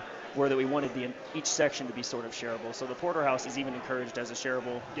were had were that we wanted each section to be sort of shareable. So the Porterhouse is even encouraged as a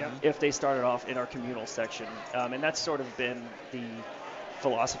shareable if they started off in our communal section. And that's sort of been the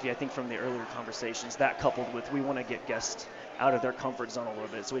philosophy, I think, from the earlier conversations. That coupled with we want to get guests out of their comfort zone a little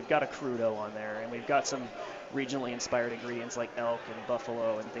bit. So we've got a crudo on there, and we've got some regionally inspired ingredients like elk and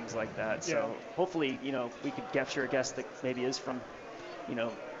buffalo and things like that. So hopefully, we could capture a guest that maybe is from,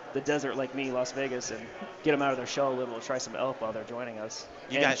 the desert like me, Las Vegas, and get them out of their shell a little, try some elk while they're joining us,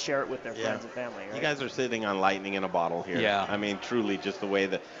 and share it with their friends and family. Right? You guys are sitting on lightning in a bottle here. Yeah. I mean, truly, just the way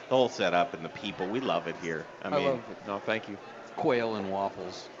the whole setup and the people, we love it here. I mean, love it. No, thank you. Quail and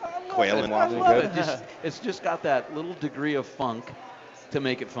waffles. Quail and waffles. I love it. It's just got that little degree of funk to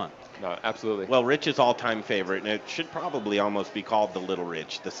make it fun. No, absolutely. Well, Rich's all-time favorite, and it should probably almost be called the Little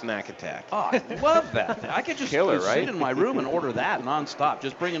Rich, the Snack Attack. Oh, I love that. I could just Killer, sit right? in my room and order that nonstop.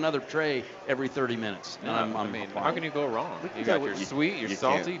 Just bring another tray every 30 minutes. And I mean, how can you go wrong? You got your sweet, your you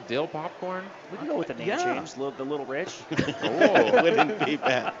salty, dill popcorn. We can go with the name Yeah. change, the Little Rich. Oh, wouldn't be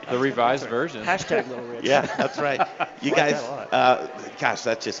bad. The revised version. Hashtag Little Rich. Yeah, that's right. You Like guys, that a gosh,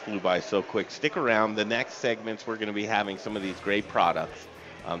 that just flew by so quick. Stick around. The next segments, we're going to be having some of these great products.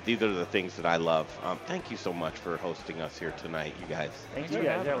 These are the things that I love. Thank you so much for hosting us here tonight, you guys. Thank you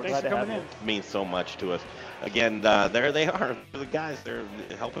guys. Yeah, we're Thanks glad for to have coming you. in. It means so much to us. Again, there they are, the guys. They're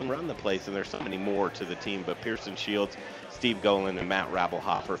helping run the place, and there's so many more to the team. But Pearson Shields, Steve Golan, and Matt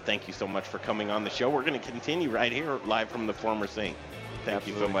Rabelhofer, thank you so much for coming on the show. We're going to continue right here, live from the former Saint. Thank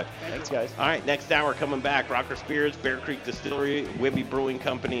you so much. Thanks, guys. All right, next hour coming back, Rocker Spirits, Bear Creek Distillery, Wibby Brewing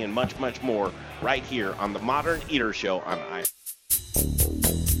Company, and much, much more right here on the Modern Eater Show on I.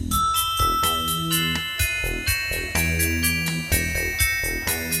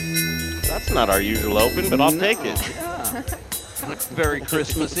 That's not our usual open, but I'll take it. Yeah. Very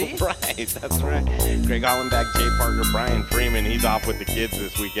Christmassy. Right, that's right. Greg Hollenbach, Jay Parker, Brian Freeman. He's off with the kids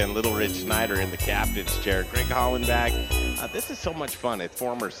this weekend. Little Rich Snyder in the captain's chair. Greg Hollenbach, this is so much fun at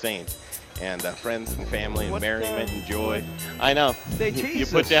former Saints. And friends and family and merriment and joy. I know. They You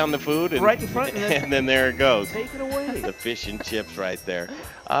tease put us. down the food and, Right in front, and then there it goes. Take it away. The fish and chips right there.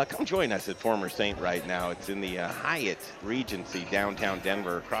 Come join us at Former Saint right now. It's in the Hyatt Regency, downtown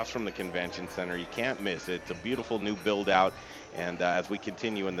Denver, across from the convention center. You can't miss it. It's a beautiful new build out. And as we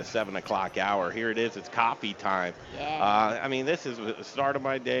continue in the 7 o'clock hour, here it is. It's coffee time. Yeah. I mean, this is the start of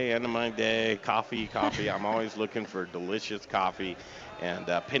my day, end of my day. Coffee. I'm always looking for delicious coffee. And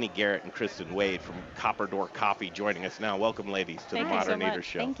Penny Garrett and Kristen Wade from Copper Door Coffee joining us now. Welcome, ladies, to Thank the you so Modern Eater much.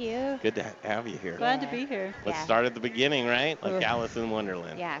 Show. Thank you. Good to have you here. Glad to be here. Let's start at the beginning, right? Like Ugh. Alice in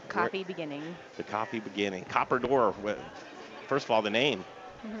Wonderland. Yeah, coffee beginning. The coffee beginning. Copper Door. First of all, the name.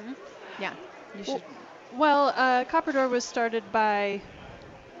 Mm-hmm. Yeah. You should. Well, Copper Door was started by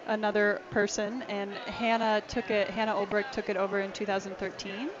another person, and Hannah Olbrich took it over in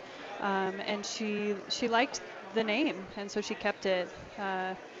 2013, and she liked the name, and so she kept it.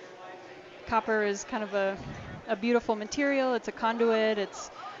 Copper is kind of a beautiful material. It's a conduit.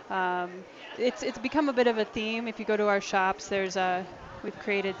 It's become a bit of a theme. If you go to our shops, we've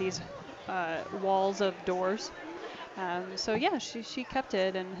created these walls of doors. So yeah, she kept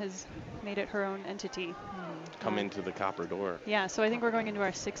it and has made it her own entity. Come into the Copper Door. Yeah, so I think we're going into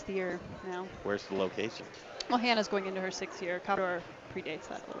our 6th year now. Where's the location? Well, Hannah's going into her 6th year. Copper Door predates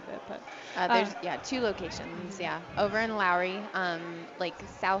that a little bit, but There's 2 locations. Yeah, over in Lowry, like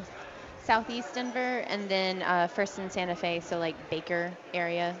southeast Denver, and then first in Santa Fe, so like Baker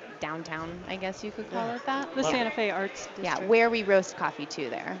area, downtown, I guess you could call it that. The Santa Fe Arts District. Yeah, where we roast coffee too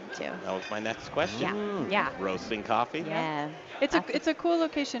there too. That was my next question. Yeah. Roasting coffee? Yeah. It's a cool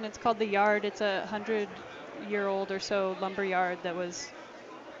location. It's called The Yard. It's a 100-year-old or so lumber yard that was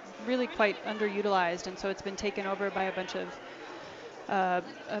really quite underutilized, and so it's been taken over by a bunch of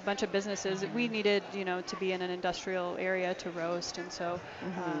businesses. We needed, to be in an industrial area to roast, and so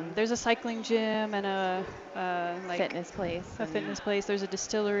there's a cycling gym and a fitness place. Fitness place. There's a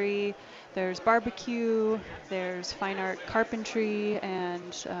distillery. There's barbecue. There's fine art carpentry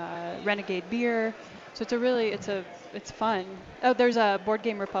and Renegade beer. So it's fun. Oh, there's a Board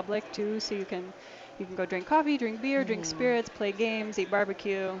Game Republic too, so you can go drink coffee, drink beer, drink spirits, play games, eat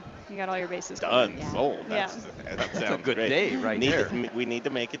barbecue. You got all your bases covered. Done. Sold. That That's sounds a good great. day right there. We need to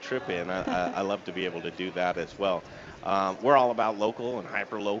make a trip in. I love to be able to do that as well. We're all about local and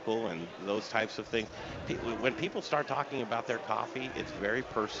hyper-local and those types of things. When people start talking about their coffee, it's very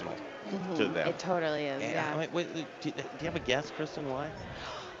personal to them. It totally is, yeah. I mean, do you have a guess, Kristen, why?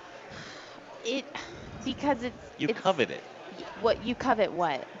 Because You covet it. What you covet?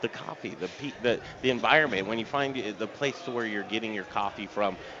 What? The coffee, the environment. When you find the place where you're getting your coffee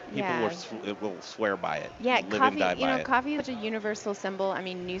from, people will swear by it. Yeah, live coffee. and die by it. Coffee is such a universal symbol. I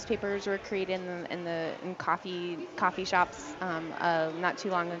mean, newspapers were created in coffee shops not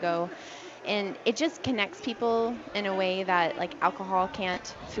too long ago, and it just connects people in a way that like alcohol can't,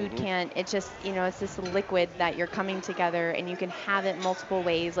 food can't. It just it's this liquid that you're coming together, and you can have it multiple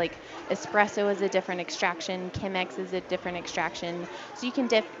ways. Like espresso is a different extraction, Chemex is a different extraction, so you can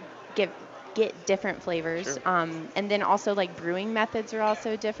get different flavors. Sure. And then also like brewing methods are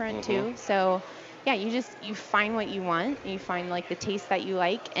also different too. So yeah, you find what you want, you find like the taste that you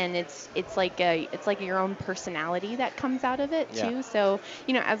like, and it's like your own personality that comes out of it too. Yeah. So,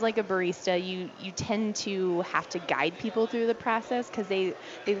 you know, as like a barista, you tend to have to guide people through the process because they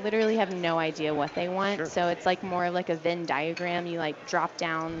literally have no idea what they want. Sure. So it's like more like a Venn diagram. You like drop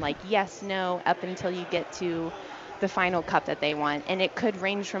down like yes, no, up until you get to the final cup that they want, and it could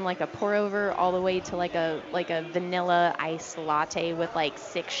range from like a pour over all the way to like a vanilla ice latte with like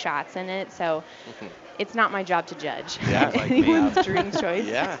 6 shots in it. So it's not my job to judge Yeah, like me. anyone's drink choice.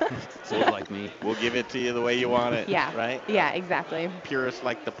 Yeah. So like me. We'll give it to you the way you want it. Yeah. Right? Yeah, exactly. Purists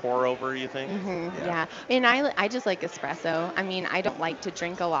like the pour over, you think? Yeah. And I just like espresso. I mean, I don't like to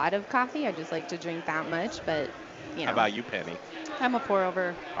drink a lot of coffee. I just like to drink that much, but you know. How about you, Penny? I'm a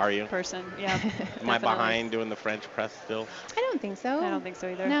pour-over Are you? person. Yeah. Am I definitely. behind doing the French press still? I don't think so. I don't think so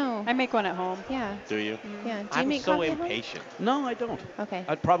either. No. I make one at home. Yeah. Do you? Yeah. Do you I'm make so coffee at home? impatient. No, I don't. Okay.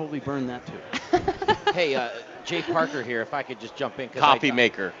 I'd probably burn that too. Hey, Jay Parker here. If I could just jump in. 'Cause Coffee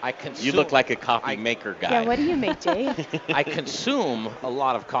maker. I consume. You look like a coffee maker guy. Yeah, what do you make, Jay? I consume a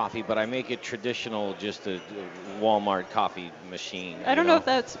lot of coffee, but I make it traditional, just a Walmart coffee machine. I don't you know if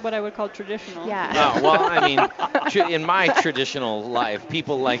that's what I would call traditional. Yeah. No, well, I mean, in my traditional life,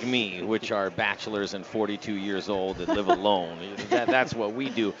 people like me, which are bachelors and 42 years old that live alone, that's what we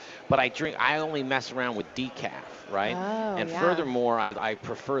do. But I only mess around with decaf, right? Oh, and yeah. furthermore, I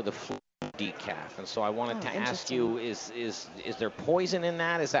prefer the decaf, and so I wanted to ask you: is there poison in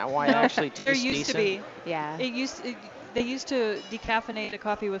that? Is that why it actually tastes There used decent? to be. Yeah. They used to decaffeinate a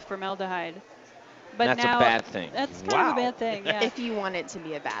coffee with formaldehyde. But That's now a bad thing. That's kind of a bad thing. Yeah. If you want it to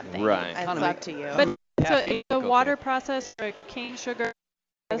be a bad thing. Right. It's up to you. But it's Caffeine, a okay. water process or a cane sugar,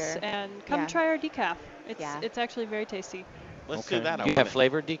 Sugar. and come Yeah. try our decaf. Yeah. It's actually very tasty. Let's do that. Do you have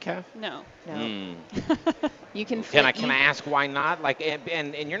flavored decaf? No. No. Mm. You can. Can I ask why not? Like,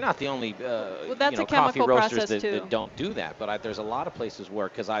 and you're not the only that's a coffee chemical roasters process, too. that don't do that. But there's a lot of places where,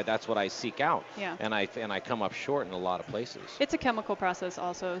 because that's what I seek out. Yeah. And I come up short in a lot of places. It's a chemical process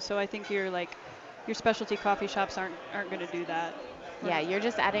also, so I think your specialty coffee shops aren't going to do that. Yeah, you're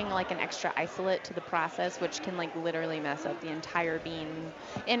just adding like an extra isolate to the process, which can like literally mess up the entire bean.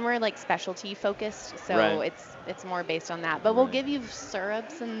 And we're like specialty focused, so Right. it's more based on that. But we'll give you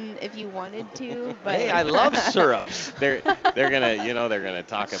syrups and if you wanted to. But Hey, I love syrups. They're gonna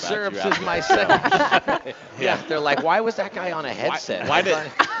talk about Syrups you is after my the show. second. Yeah, they're like, why was that guy on a headset?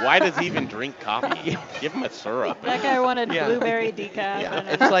 Why does he even drink coffee? Give him a syrup. That guy wanted Yeah. blueberry decaf. Yeah, and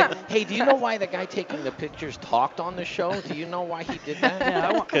it's like, hey, do you know why the guy taking the pictures talked on the show? Do you know why he did that? Yeah,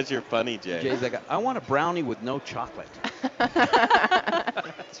 I want. Because you're funny, Jay. Jay's like, I want a brownie with no chocolate.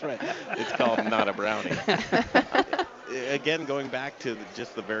 That's right. It's called not a brownie. Again, going back to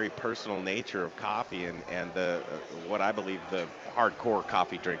just the very personal nature of coffee and the what I believe the hardcore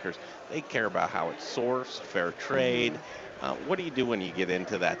coffee drinkers, they care about how it's sourced, fair trade. What do you do when you get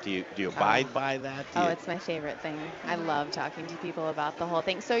into that? Do you abide by that? Do Oh, you- it's my favorite thing. I love talking to people about the whole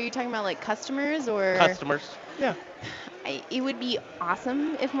thing. So are you talking about like customers or? Customers. Yeah. It would be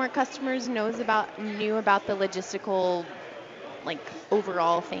awesome if more customers knew about the logistical, like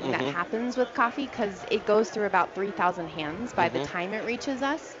overall thing that Mhm. happens with coffee, because it goes through about 3,000 hands by the Mhm. time it reaches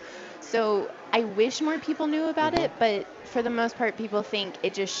us. So I wish more people knew about it, but for the most part, people think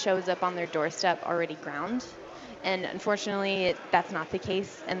it just shows up on their doorstep already ground, and unfortunately, that's not the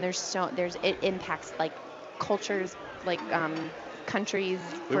case. And it impacts like cultures, like countries.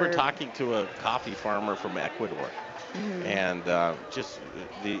 We were for- talking to a coffee farmer from Ecuador, Mhm. and just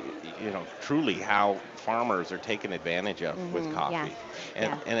truly how farmers are taken advantage of with Mhm, coffee,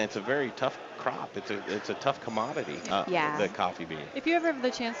 yeah, and it's a very tough crop. It's a tough commodity. Yeah. The coffee bean. If you ever have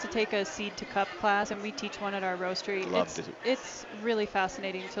the chance to take a seed to cup class, and we teach one at our roastery, Love to. it's really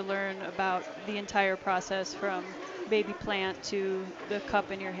fascinating to learn about the entire process from baby plant to the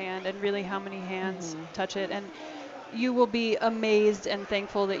cup in your hand, and really how many hands touch it. And you will be amazed and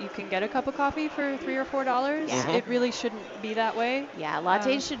thankful that you can get a cup of coffee for $3 or $4. Yeah. It really shouldn't be that way. Yeah,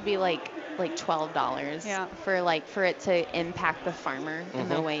 lattes should be like $12 Yeah. for it to impact the farmer in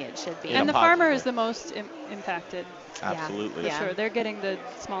the Mhm. way it should be. And the farmer is the most impacted. Absolutely. For sure, they're getting the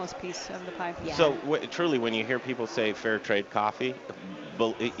smallest piece of the pie. So truly, when you hear people say fair trade coffee,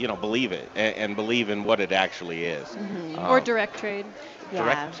 believe it and believe in what it actually is. Or direct trade.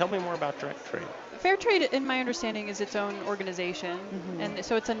 Tell me more about direct trade. Fair trade, in my understanding, is its own organization, and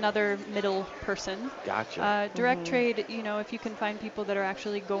so it's another middle person. Gotcha. Direct trade, if you can find people that are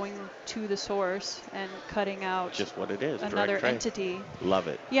actually going to the source and cutting out Just what it is. another direct trade. entity. Love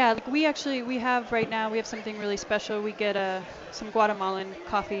it. Yeah, like we have right now, we have something really special. We get some Guatemalan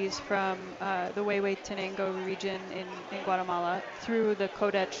coffees from the Huehuetenango region in Guatemala through the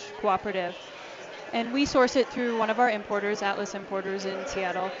Codech Cooperative. And we source it through one of our importers, Atlas Importers in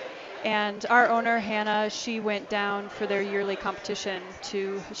Seattle. And our owner, Hannah, she went down for their yearly competition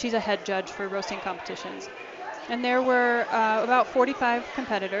she's a head judge for roasting competitions. And there were about 45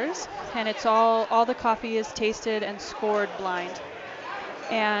 competitors, and it's all the coffee is tasted and scored blind.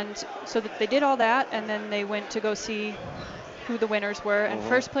 And so they did all that, and then they went to go see who the winners were. And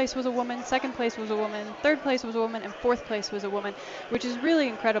first place was a woman, second place was a woman, third place was a woman, and fourth place was a woman, which is really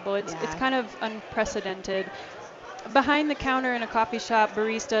incredible. It's kind of unprecedented. Behind the counter in a coffee shop,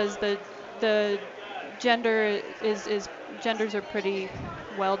 baristas, the genders are pretty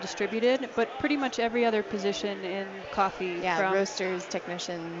well distributed, but pretty much every other position in coffee, from roasters,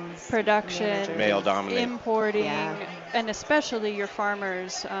 technicians, production, male dominated, importing, and especially your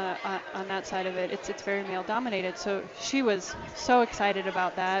farmers on that side of it. It's very male dominated. So she was so excited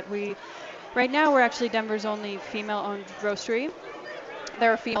about that. Right now we're actually Denver's only female-owned roastery.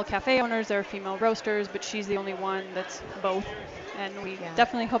 There are female cafe owners, there are female roasters, but she's the only one that's both. And we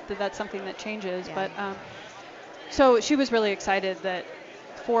definitely hope that that's something that changes. But so she was really excited that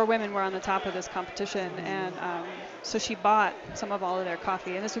 4 women were on the top of this competition, and so she bought some of all of their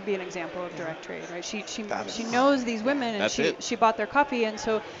coffee. And this would be an example of direct trade, right? She knows these women, and she bought their coffee. And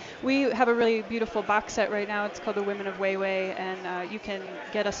so we have a really beautiful box set right now. It's called the Women of Weiwei, and you can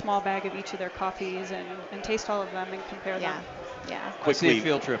get a small bag of each of their coffees and taste all of them and compare them. I Quickly, see a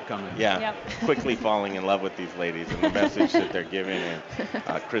field trip coming. Quickly falling in love with these ladies and the message that they're giving. And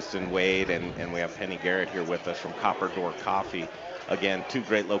Kristen Wade, and we have Penny Garrett here with us from Copper Door Coffee. Again, 2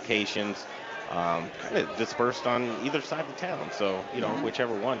 great locations, kind of dispersed on either side of town. So,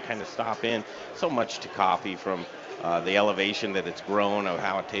 whichever one, kind of stop in. So much to coffee, from the elevation that it's grown of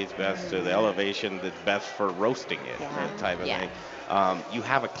how it tastes best to the elevation that's best for roasting it, that type of thing. You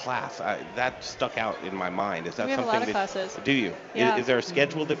have a class that stuck out in my mind. Is that we have something a lot of classes. Do you? Yeah. Is there a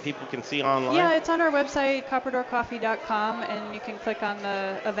schedule that people can see online? Yeah, it's on our website, copperdoorcoffee.com, and you can click on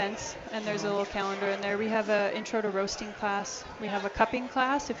the events, and there's a little calendar in there. We have an intro to roasting class. We have a cupping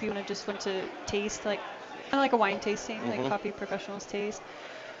class if you want to taste, kind of like a wine tasting, like coffee professionals taste.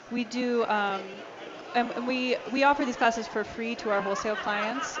 We do. And we offer these classes for free to our wholesale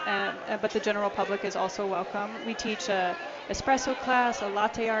clients, but the general public is also welcome. We teach a espresso class, a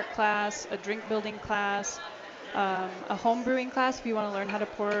latte art class, a drink building class, a home brewing class if you want to learn how to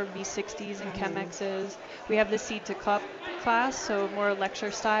pour V60s and Chemexes. We have the seed to cup class, so more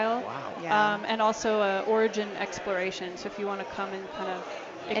lecture style. Wow. And also origin exploration, so if you want to come and kind of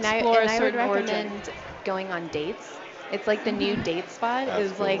and explore a certain I would origin. recommend going on dates. It's like the new date spot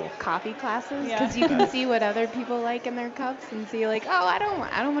is cool. like coffee classes, because you can see what other people like in their cups and see like, oh, I don't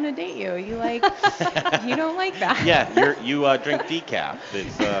want to date you. You you don't like that. Yeah, you drink decaf.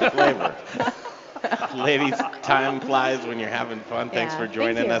 It's flavor. Ladies, time flies when you're having fun. Thanks for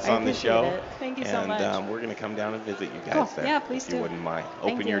joining us on the show. It. Thank you so much. And we're going to come down and visit you guys there. Yeah, please if you do. wouldn't mind.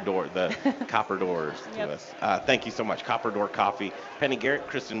 Thank Open you. your door, the copper doors to us. Thank you so much. Copper Door Coffee. Penny Garrett,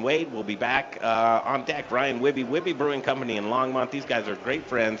 Kristen Wade will be back on deck. Brian Wibby Brewing Company in Longmont. These guys are great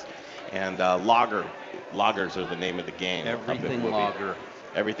friends. And Loggers are the name of the game. Everything lager.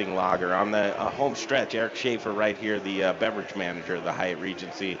 Everything lager. On the home stretch, Eric Schaefer right here, the beverage manager of the Hyatt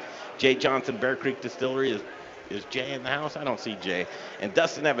Regency. Jay Johnson, Bear Creek Distillery. Is Jay in the house? I don't see Jay. And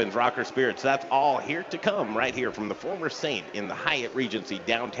Dustin Evans, Rocker Spirits. That's all here to come right here from the former Saint in the Hyatt Regency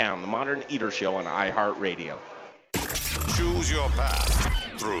downtown. The Modern Eater Show on iHeartRadio. Choose your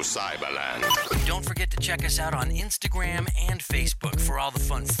path through Cyberland. Don't forget to check us out on Instagram and Facebook for all the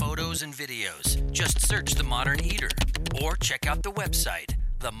fun photos and videos. Just search The Modern Eater or check out the website,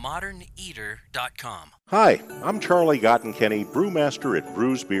 themoderneater.com. Hi, I'm Charlie Gottenkenny, brewmaster at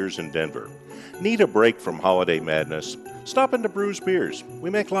Brews Beers in Denver. Need a break from holiday madness? Stop into Brews Beers.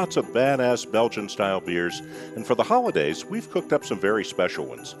 We make lots of badass Belgian-style beers, and for the holidays, we've cooked up some very special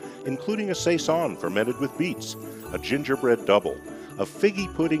ones, including a Saison fermented with beets, a gingerbread double, a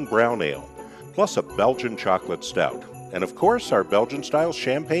figgy pudding brown ale, plus a Belgian chocolate stout, and of course our Belgian-style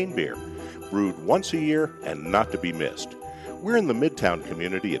champagne beer, brewed once a year and not to be missed. We're in the Midtown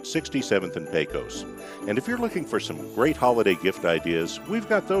community at 67th and Pecos, and if you're looking for some great holiday gift ideas, we've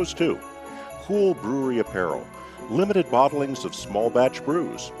got those too. Cool brewery apparel, limited bottlings of small batch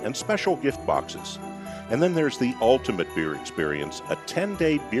brews, and special gift boxes. And then there's the ultimate beer experience, a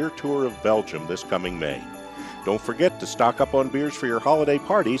 10-day beer tour of Belgium this coming May. Don't forget to stock up on beers for your holiday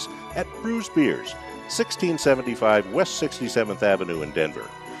parties at Brews Beers, 1675 West 67th Avenue in Denver.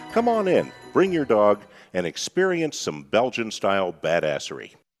 Come on in, bring your dog, and experience some Belgian-style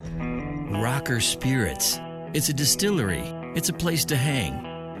badassery. Rocker Spirits. It's a distillery. It's a place to hang.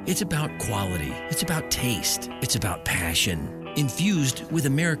 It's about quality. It's about taste. It's about passion. infused with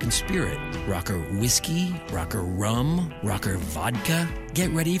American spirit. Rocker whiskey, rocker rum, rocker vodka. Get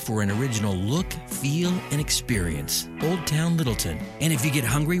ready for an original look, feel, and experience. Old Town Littleton. And if you get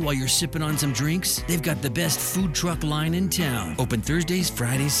hungry while you're sipping on some drinks, they've got the best food truck line in town. Open Thursdays,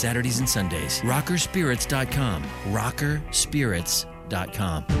 Fridays, Saturdays, and Sundays. Rockerspirits.com.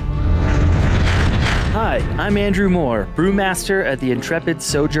 Rockerspirits.com. Hi, I'm Andrew Moore, brewmaster at the Intrepid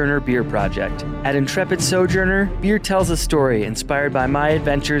Sojourner Beer Project. At Intrepid Sojourner, beer tells a story inspired by my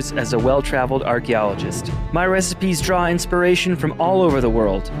adventures as a well-traveled archaeologist. My recipes draw inspiration from all over the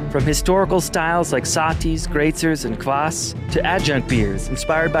world, from historical styles like Satis, Greitzers, and Kvass, to adjunct beers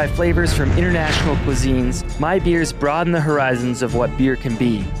inspired by flavors from international cuisines. My beers broaden the horizons of what beer can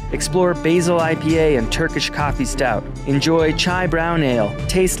be. Explore Basil IPA and Turkish Coffee Stout. Enjoy Chai Brown Ale.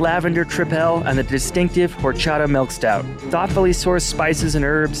 Taste Lavender Tripel and the distinctive Horchata Milk Stout. Thoughtfully sourced spices and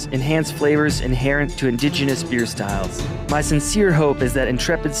herbs enhance flavors inherent to indigenous beer styles. My sincere hope is that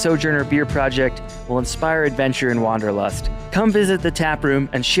Intrepid Sojourner Beer Project will inspire adventure and wanderlust. Come visit the tap room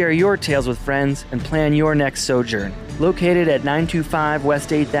and share your tales with friends and plan your next sojourn. Located at 925 West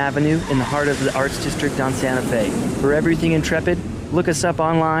 8th Avenue in the heart of the Arts District on Santa Fe. For everything Intrepid, look us up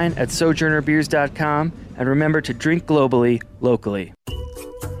online at sojournerbeers.com and remember to drink globally, locally.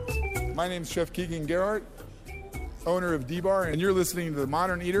 My name's Chef Keegan Gerhardt, owner of D-Bar, and you're listening to The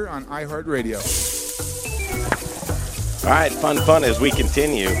Modern Eater on iHeartRadio. All right, fun as we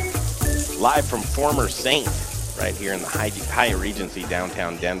continue. Live from former Saint, right here in the Hyatt Regency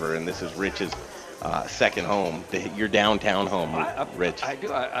downtown Denver, and this is Rich's second home, your downtown home, Rich. I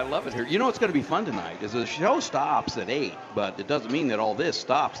do. I love it here. You know what's going to be fun tonight is the show stops at 8, but it doesn't mean that all this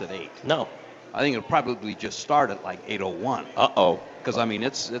stops at 8. No. I think it'll probably just start at like 8:01. Uh-oh. Because, I mean,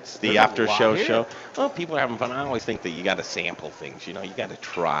 it's the after-show show. Well, people are having fun. I always think that you got to sample things. You know, you got to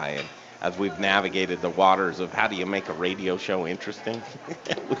try. And as we've navigated the waters of how do you make a radio show interesting,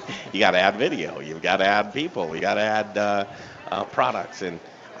 you got to add video. You've got to add people. You got to add products. And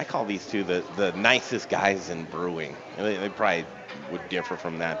I call these two the nicest guys in brewing. They probably would differ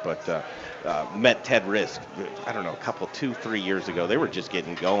from that, but met Ted Risk, I don't know, 2-3 years ago. They were just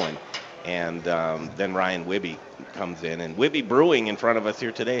getting going. And then Ryan Wibby comes in, and Wibby Brewing in front of us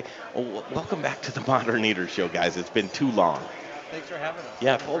here today. Oh, welcome back to the Modern Eater Show, guys. It's been too long. Thanks for having us.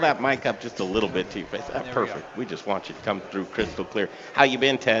 Yeah, pull that mic up just a little bit to your face. Perfect. We just want you to come through crystal clear. How you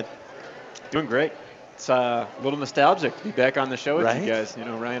been, Ted? Doing great. It's a little nostalgic to be back on the show with you guys. You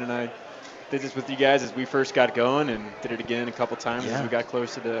know, Ryan and I did this with you guys as we first got going, and did it again a couple times as we got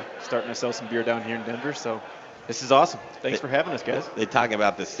closer to starting to sell some beer down here in Denver. So this is awesome. Thanks for having us, guys. They talk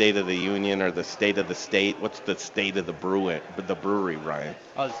about the state of the union or the state of the state. What's the state of the brewery, Ryan?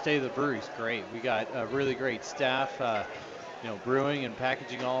 Oh, the state of the brewery's great. We got a really great staff, brewing and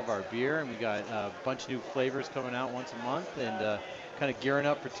packaging all of our beer, and we got a bunch of new flavors coming out once a month, and kind of gearing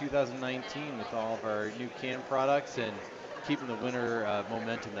up for 2019 with all of our new canned products and keeping the winter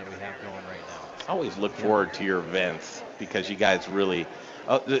momentum that we have going right now. I always look forward to your events because you guys really,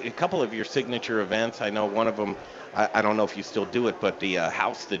 a couple of your signature events, I know one of them, I don't know if you still do it, but the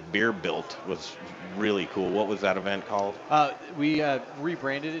house that beer built was really cool. What was that event called? We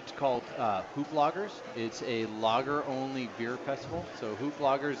rebranded it. It's called Hoop Loggers. It's a lager-only beer festival. So Hoop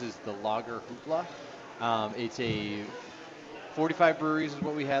Loggers is the lager hoopla. It's a 45 breweries is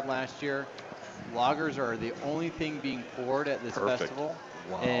what we had last year. Lagers are the only thing being poured at this festival.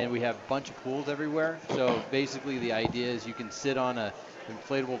 Wow. And we have a bunch of pools everywhere. So basically the idea is you can sit on a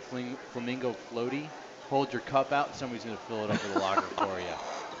inflatable flamingo floaty, hold your cup out, and somebody's going to fill it up with a lager for you.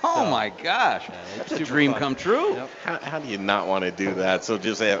 Oh, my gosh. That's a dream come true. Yep. How do you not want to do that? So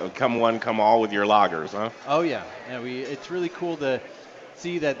just come one, come all with your lagers, huh? Oh, yeah. It's really cool to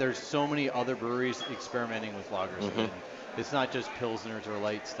see that there's so many other breweries experimenting with lagers. Mm-hmm. It's not just Pilsners or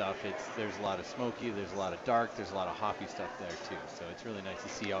light stuff. There's a lot of smoky, there's a lot of dark, there's a lot of hoppy stuff there too. So it's really nice to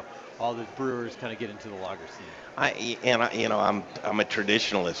see how all the brewers kind of get into the lager scene. I'm a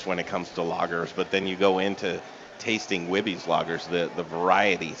traditionalist when it comes to lagers, but then you go into tasting Wibby's lagers, the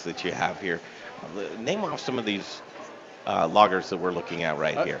varieties that you have here. Name off some of these lagers that we're looking at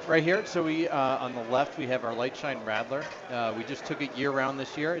right here. Right here. So we on the left we have our Light Shine Radler. We just took it year round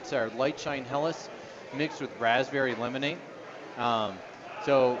this year. It's our Light Shine Helles mixed with raspberry lemonade.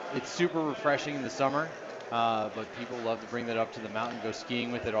 So it's super refreshing in the summer, but people love to bring that up to the mountain, go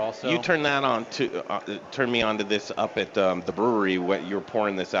skiing with it also. You turn that on turn me on to this up at the brewery. You're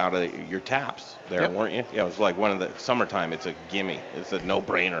pouring this out of your taps there, weren't you? Yeah, it was like one of the summertime. It's a gimme. It's a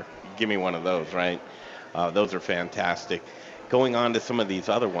no-brainer. Give me one of those, right? Those are fantastic. Going on to some of these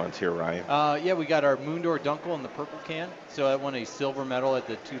other ones here, Ryan. We got our Moondor Dunkel in the purple can. So that won a silver medal at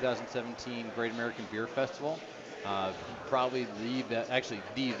the 2017 Great American Beer Festival. Probably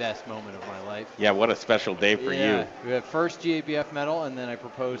the best moment of my life. Yeah, what a special day for you. We had first GABF medal, and then I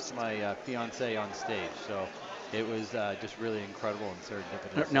proposed to my fiance on stage. So it was just really incredible and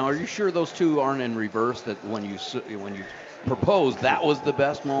serendipitous. Now, are you sure those two aren't in reverse? That when you proposed, that was the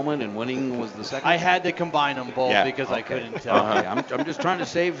best moment, and winning was the second. I had to combine them both because I couldn't tell. Okay, I'm just trying to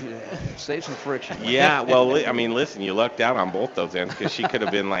save some friction. Yeah, well, I mean, listen, you lucked out on both those ends because she could have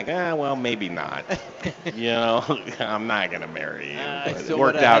been like, well, maybe not. You know, I'm not gonna marry you. I But still it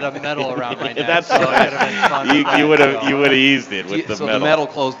worked would have out. had a medal around my neck. That's so it right. would have been fun. You would have eased it with the so medal. the medal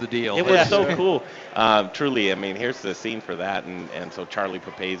closed the deal. It was so cool. Truly, I mean, here's the scene for that, and so Charlie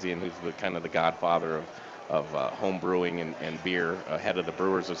Papazian, who's the kind of the godfather of home brewing and beer, head of the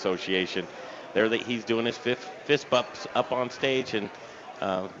Brewers Association, he's doing his fist bumps up on stage, and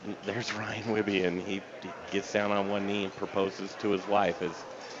there's Ryan Wibby, and he gets down on one knee and proposes to his wife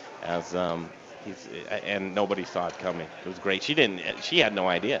and nobody saw it coming. It was great. She had no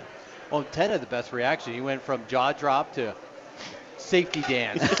idea. Well, Ted had the best reaction. He went from jaw drop to safety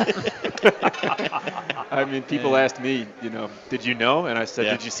dance. I mean, people asked me, did you know? And I said,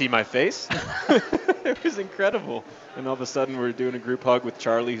 did you see my face? It was incredible. And all of a sudden, we're doing a group hug with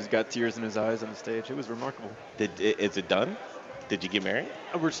Charlie, who's got tears in his eyes on the stage. It was remarkable. Is it done? Did you get married?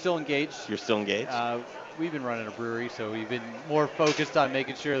 We're still engaged. You're still engaged? We've been running a brewery, so we've been more focused on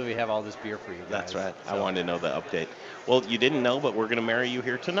making sure that we have all this beer for you guys. That's right. So. I wanted to know the update. Well, you didn't know, but we're going to marry you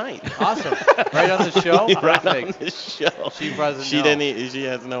here tonight. Awesome. Right on the show? Right Perfect. on the show. She doesn't know. She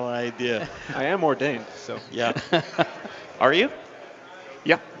has no idea. I am ordained, so. Yeah. Are you?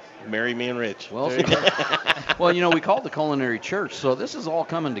 Yeah. Marry me and Rich. Well, we called the Culinary Church, so this is all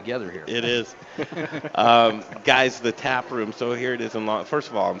coming together here. It is. Guys, the tap room. So here it is in Long. First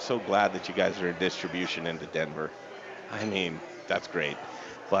of all, I'm so glad that you guys are in distribution into Denver. I mean, that's great.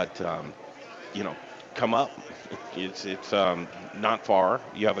 But, come up. It's not far.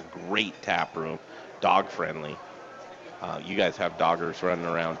 You have a great tap room, dog friendly. You guys have doggers running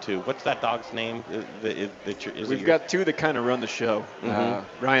around too. What's that dog's name? We've got two that kind of run the show.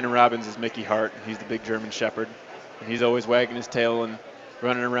 Mm-hmm. Ryan and Robbins is Mickey Hart. He's the big German Shepherd. And he's always wagging his tail and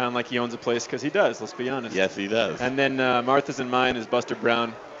running around like he owns a place, because he does, let's be honest. Yes, he does. And then Martha's and mine is Buster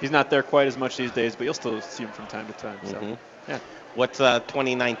Brown. He's not there quite as much these days, but you'll still see him from time to time. Mm-hmm. So, yeah. What's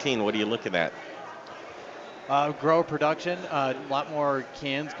 2019? What are you looking at? Grower production, a lot more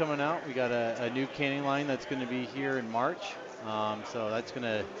cans coming out. We got a new canning line that's going to be here in March. So that's going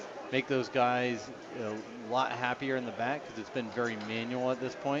to make those guys a lot happier in the back, because it's been very manual at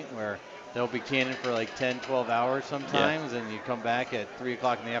this point, where they'll be canning for like 10, 12 hours sometimes, and you come back at 3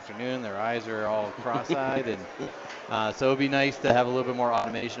 o'clock in the afternoon, their eyes are all cross-eyed. And so it would be nice to have a little bit more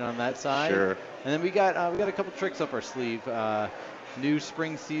automation on that side. Sure. And then we got a couple tricks up our sleeve. New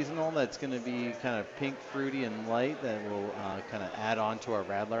spring seasonal that's going to be kind of pink, fruity, and light, that will kind of add on to our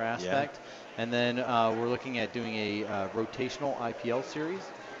Radler aspect. Yeah. And then we're looking at doing a rotational IPL series.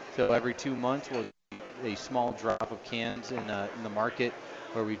 So every 2 months we'll do a small drop of cans in the market,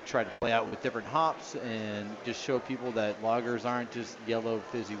 where we try to play out with different hops and just show people that lagers aren't just yellow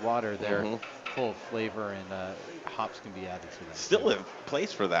fizzy water. They're full of flavor, and hops can be added to them. Still a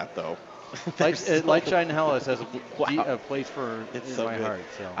place for that, though. Light Shine Hellas has a place for in so my good. heart.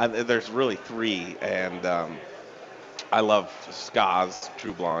 So. There's really three, and I love Ska's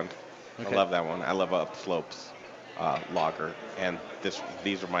True Blonde. Okay. I love that one. I love Upslopes Lager, and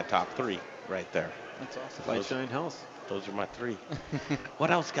these are my top three right there. That's awesome. Light Shine Hellas. Those are my three.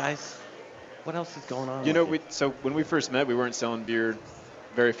 What else, guys? What else is going on? So when we first met, we weren't selling beer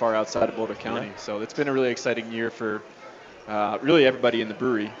very far outside of Boulder County. Yeah. So it's been a really exciting year for really everybody in the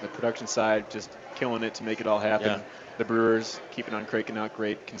brewery. The production side, just killing it to make it all happen. Yeah. The brewers keeping on cranking out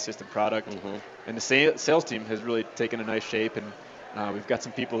great, consistent product. Mm-hmm. And the sales team has really taken a nice shape, and we've got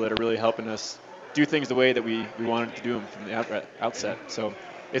some people that are really helping us do things the way that we wanted to do them from the outset. So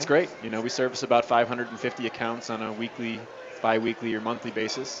it's great. We service about 550 accounts on a weekly, bi-weekly, or monthly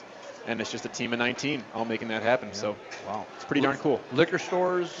basis. And it's just a team of 19 all making that happen. Yeah. So wow, it's pretty darn cool. Liquor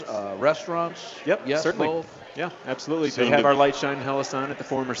stores, restaurants. Yep, yes, certainly. Both. Yeah, absolutely. They have our Light Shine Hellas on at the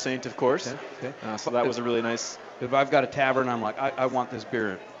former Saint, of course. Okay. So that was a really nice. If I've got a tavern, I'm like, I want this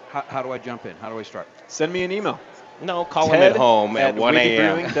beer. How do I jump in? How do I start? Send me an email. No, call him at home at 1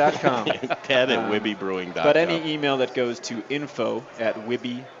 a.m. WibbyBrewing.com. Ted at WibbyBrewing.com. But any email that goes to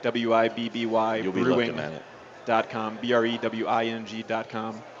info@Wibby, W-I-B-B-Y, You'll be looking at it. .com,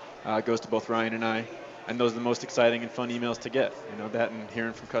 BREWING.com, goes to both Ryan and I. And those are the most exciting and fun emails to get. That and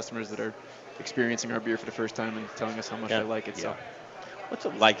hearing from customers that are experiencing our beer for the first time and telling us how much they like it. Yeah. So, what's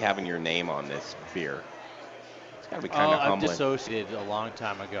it like having your name on this beer? It's got to be kind of I've humbling. dissociated a long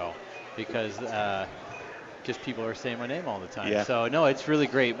time ago, because just people are saying my name all the time. Yeah. So no, it's really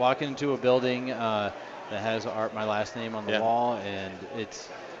great walking into a building that has my last name on the wall, and it's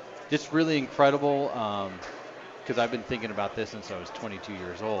just really incredible because I've been thinking about this since I was 22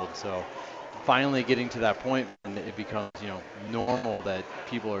 years old. So finally getting to that point when it becomes, normal that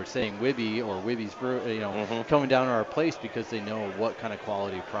people are saying Wibby or Wibby's Brew, coming down to our place because they know what kind of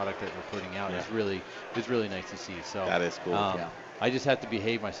quality product that we're putting out. It's really nice to see. So that is cool. I just have to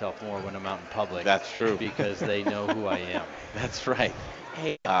behave myself more when I'm out in public. That's true. Because they know who I am. That's right.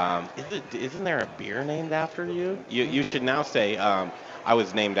 Hey, isn't there a beer named after you? You should now say, I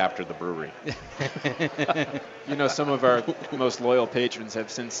was named after the brewery. Some of our most loyal patrons have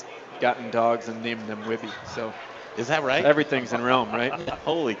since gotten dogs and named them Wibby. So is that right? Everything's in Rome, right?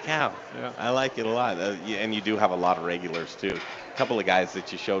 Holy cow. Yeah. I like it a lot. And you do have a lot of regulars, too. A couple of guys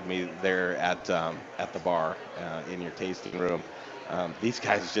that you showed me there at the bar in your tasting room. These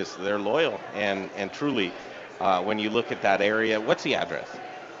guys they're loyal. And truly, when you look at that area, what's the address?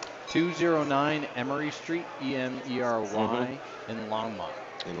 209 Emery Street, Emery, in Longmont.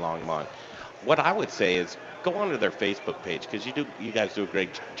 In Longmont. What I would say is go onto their Facebook page because you guys do a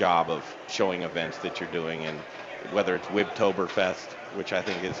great job of showing events that you're doing, and whether it's Wibtoberfest, which I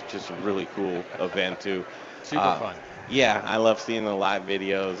think is just a really cool event too. Super fun. Yeah, I love seeing the live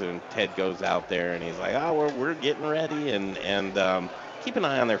videos, and Ted goes out there and he's like, "Oh, we're getting ready," and keep an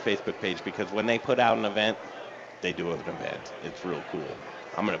eye on their Facebook page because when they put out an event, they do an event. It's real cool.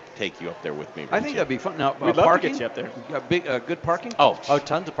 I'm going to take you up there with me. I think that'd be fun. Now, we'd love parking? to get you up there. Good parking? Oh,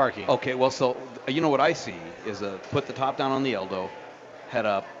 tons of parking. Okay, well, so you know what I see is put the top down on the Eldo, head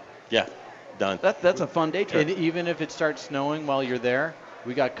up. Yeah, done. That's a fun day trip. And even if it starts snowing while you're there,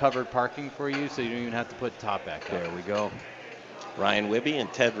 we got covered parking for you, so you don't even have to put the top back up. There we go. Ryan Wibby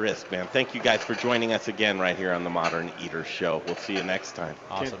and Ted Risk, man. Thank you guys for joining us again right here on the Modern Eater Show. We'll see you next time.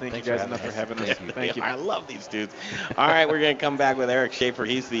 Awesome. Thank you guys enough for having us. Thank you. I love these dudes. All right, we're going to come back with Eric Schaefer.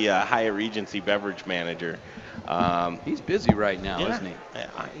 He's the Hyatt Regency beverage manager. He's busy right now, isn't he?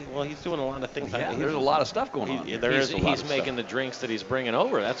 Well, he's doing a lot of things. Yeah, there's a lot of stuff going on. He's making the drinks that he's bringing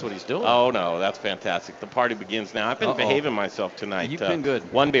over. That's what he's doing. Oh, no, that's fantastic. The party begins now. I've been behaving myself tonight. You've been good.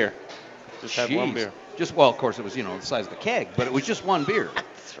 One beer. Just had one beer. Well, of course, it was, the size of the keg, but it was just one beer.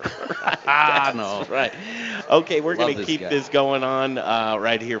 That's right. That's right. Okay, we're going to keep this going on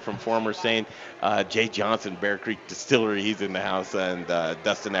right here from former Saint. Jay Johnson, Bear Creek Distillery, he's in the house, and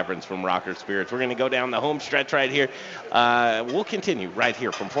Dustin Evans from Rocker Spirits. We're going to go down the home stretch right here. We'll continue right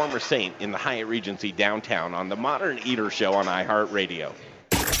here from former Saint in the Hyatt Regency downtown on the Modern Eater Show on iHeartRadio.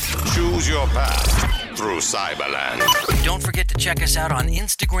 Choose your path through Cyberland. Don't forget to check us out on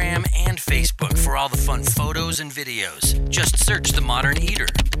Instagram and Facebook for all the fun photos and videos. Just search The Modern Eater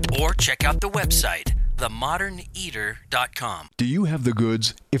or check out the website, themoderneater.com. Do you have the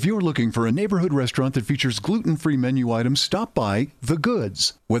goods? If you're looking for a neighborhood restaurant that features gluten-free menu items, stop by The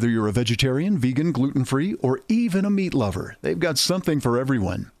Goods. Whether you're a vegetarian, vegan, gluten-free, or even a meat lover, they've got something for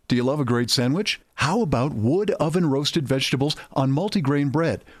everyone. Do you love a great sandwich? How about wood oven roasted vegetables on multigrain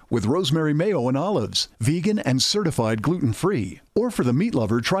bread with rosemary mayo and olives, vegan and certified gluten-free? Or for the meat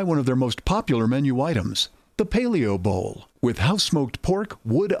lover, try one of their most popular menu items, the Paleo Bowl, with house-smoked pork,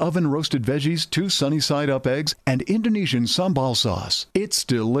 wood oven roasted veggies, 2 sunny-side-up eggs, and Indonesian sambal sauce. It's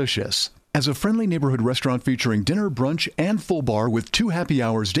delicious. As a friendly neighborhood restaurant featuring dinner, brunch, and full bar with 2 happy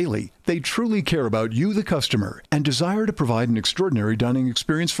hours daily, they truly care about you, the customer, and desire to provide an extraordinary dining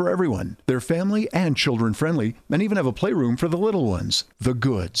experience for everyone. They're family and children-friendly, and even have a playroom for the little ones. The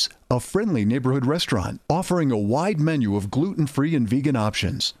Goods, a friendly neighborhood restaurant offering a wide menu of gluten-free and vegan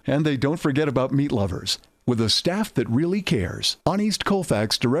options. And they don't forget about meat lovers, with a staff that really cares. On East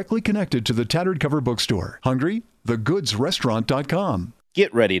Colfax, directly connected to the Tattered Cover Bookstore. Hungry? TheGoodsRestaurant.com.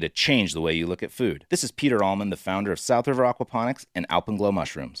 Get ready to change the way you look at food. This is Peter Allman, the founder of South River Aquaponics and Alpenglow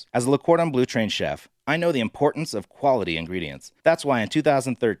Mushrooms. As a Le Cordon Bleu trained chef, I know the importance of quality ingredients. That's why in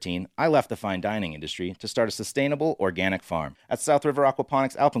 2013, I left the fine dining industry to start a sustainable organic farm. At South River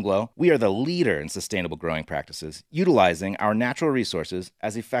Aquaponics Alpenglow, we are the leader in sustainable growing practices, utilizing our natural resources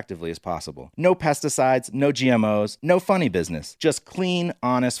as effectively as possible. No pesticides, no GMOs, no funny business, just clean,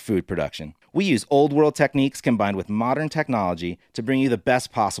 honest food production. We use old world techniques combined with modern technology to bring you the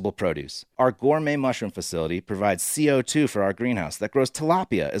best possible produce. Our gourmet mushroom facility provides CO2 for our greenhouse that grows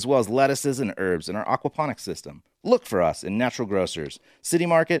tilapia as well as lettuces and herbs in our aquaponics system. Look for us in Natural Grocers, City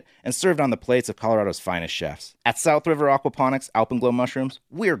Market, and served on the plates of Colorado's finest chefs. At South River Aquaponics Alpenglow Mushrooms,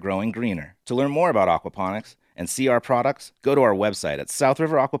 we're growing greener. To learn more about aquaponics and see our products, go to our website at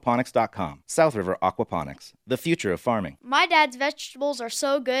southriveraquaponics.com. South River Aquaponics, the future of farming. My dad's vegetables are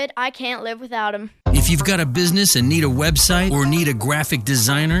so good, I can't live without them. If you've got a business and need a website or need a graphic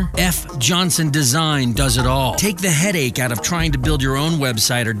designer, F. Johnson Design does it all. Take the headache out of trying to build your own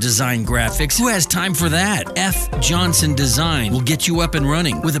website or design graphics. Who has time for that? F. Johnson Design will get you up and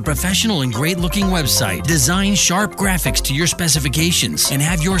running with a professional and great-looking website. Design sharp graphics to your specifications and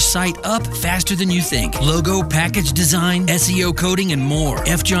have your site up faster than you think. Logo, package design, SEO coding, and more.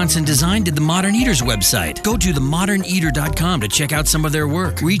 F. Johnson Design did the Modern Eaters website. Go to themoderneater.com to check out some of their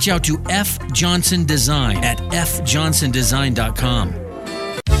work. Reach out to F. Johnson Design at fjohnsondesign.com.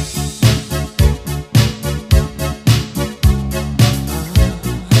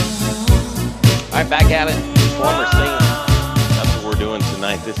 All right, back at it. Former Saint. That's what we're doing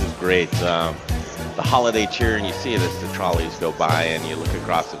tonight. This is great. The holiday cheer, and you see it as the trolleys go by, and you look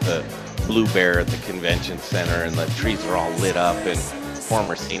across at the Blue Bear at the convention center, and the trees are all lit up, and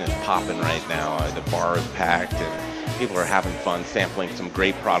Former Saint is popping right now. The bar is packed, and people are having fun sampling some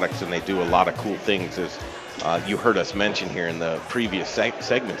great products, and they do a lot of cool things, as you heard us mention here in the previous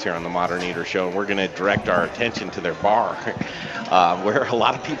segments here on the Modern Eater Show. And we're going to direct our attention to their bar, where a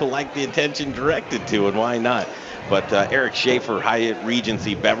lot of people like the attention directed to, and why not? But Eric Schaefer, Hyatt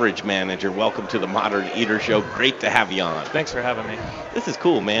Regency Beverage Manager, welcome to the Modern Eater Show. Great to have you on. Thanks for having me. This is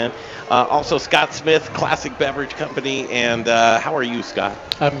cool, man. Also, Scott Smith, Classic Beverage Company. And how are you, Scott?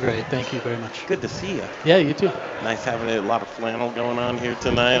 I'm great. Thank you very much. Good to see you. Yeah, you too. Nice having a lot of flannel going on here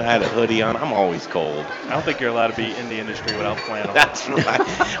tonight. I had a hoodie on. I'm always cold. I don't think you're allowed to be in the industry without flannel. That's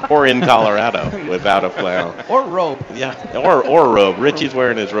right. Or in Colorado without a flannel. Or robe. Yeah, or robe. Richie's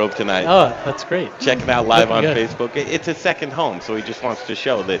wearing his robe tonight. Oh, that's great. Check it out live on Looking good. Facebook. It's his second home, so he just wants to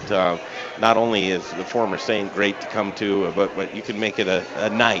show that not only is the Former Saint great to come to, but you can make it a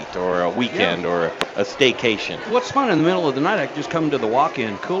night or a weekend or a staycation. What's fun in the middle of the night, I can just come to the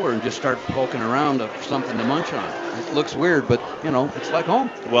walk-in cooler and just start poking around for something to munch on. It looks weird, but, it's like home.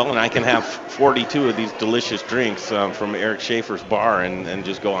 Well, and I can have 42 of these delicious drinks from Eric Schaefer's bar and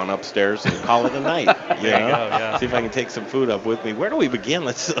just go on upstairs and call it a night. There you go, yeah. See if I can take some food up with me. Where do we begin?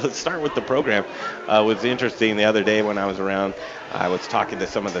 Let's start with the program. It was interesting the other day when I was around. I was talking to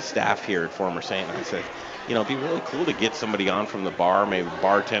some of the staff here at Former Saint, and I said, it'd be really cool to get somebody on from the bar, maybe a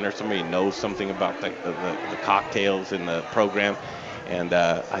bartender, somebody who knows something about the cocktails in the program. And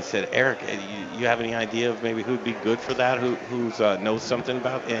I said, Eric, you have any idea of maybe who'd be good for that? Who's knows something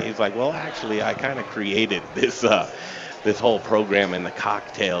about it? And he's like, well, actually, I kind of created this whole program in the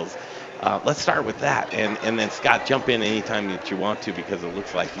cocktails. Let's start with that. And then, Scott, jump in anytime that you want to, because it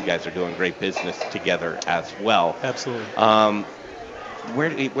looks like you guys are doing great business together as well. Absolutely. Where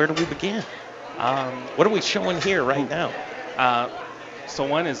do we begin? What are we showing here right now? So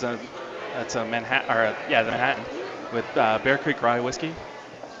one is the Manhattan with Bear Creek Rye whiskey,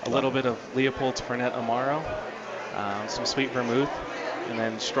 a little bit of Leopold's Fernet Amaro, some sweet vermouth, and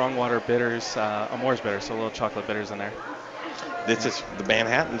then Strongwater bitters, Amours bitters, so a little chocolate bitters in there. This is the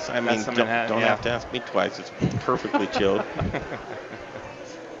Manhattans. I mean, don't have to ask me twice. It's perfectly chilled.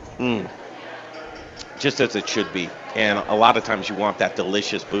 Just as it should be. And a lot of times you want that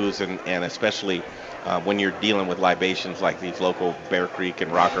delicious booze, and especially when you're dealing with libations like these local Bear Creek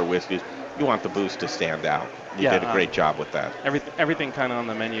and Rocker whiskeys, you want the booze to stand out. You did a great job with that. Everything kind of on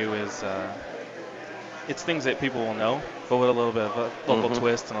the menu is, it's things that people will know, but with a little bit of a local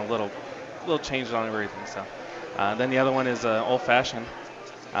twist and a little change on everything. So, then the other one is Old Fashioned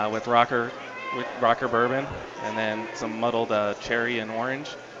with Rocker bourbon, and then some muddled cherry and orange,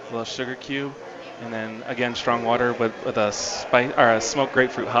 a little sugar cube, and then again Strongwater with a smoked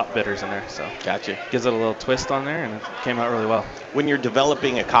grapefruit hop bitters in there. So gotcha. Gives it a little twist on there, and it came out really well. When you're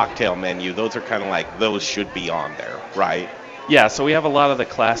developing a cocktail menu, those are kind of like, those should be on there, right? Yeah, so we have a lot of the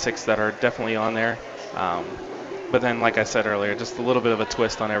classics that are definitely on there. But then, like I said earlier, just a little bit of a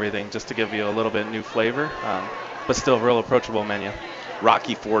twist on everything, just to give you a little bit new flavor, but still a real approachable menu.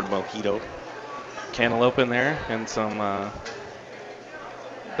 Rocky Ford Mojito. Cantaloupe in there, and some,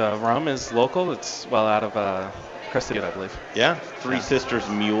 the rum is local. It's out of Crested Butte, I believe. Yeah, Three Sisters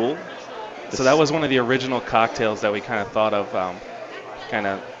Mule. So that was one of the original cocktails that we kind of thought of, kind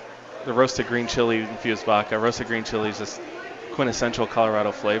of the roasted green chili infused vodka. Roasted green chili is just quintessential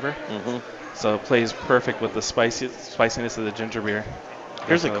Colorado flavor. So it plays perfect with the spiciness of the ginger beer.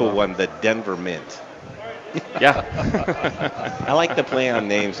 Here's a cool one, the Denver Mint. Yeah. I like the play on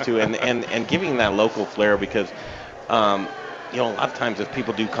names too, and giving that local flair, because a lot of times if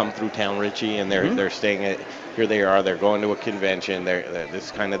people do come through town, Richie, and they're staying at, here they are, they're going to a convention, this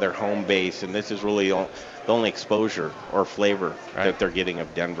is kind of their home base, and this is really the only exposure or flavor that they're getting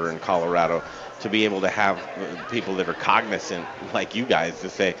of Denver and Colorado. to be able to have people that are cognizant like you guys to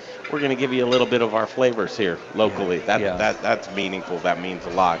say, we're going to give you a little bit of our flavors here locally. That's meaningful. That means a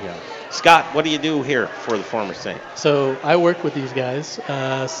lot. Scott, what do you do here for the Former Saint? So I work with these guys,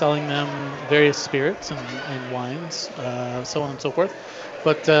 selling them various spirits and wines, so on and so forth.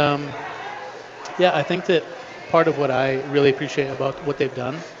 But I think that part of what I really appreciate about what they've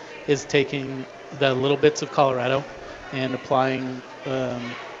done is taking the little bits of Colorado and applying,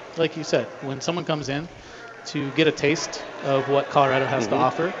 like you said, when someone comes in to get a taste of what Colorado has to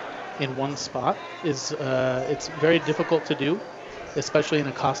offer in one spot is it's very difficult to do, especially in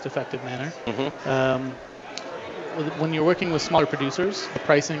a cost-effective manner. When you're working with smaller producers, the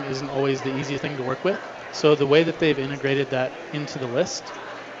pricing isn't always the easiest thing to work with. So the way that they've integrated that into the list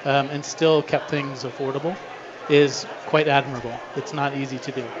and still kept things affordable is quite admirable. It's not easy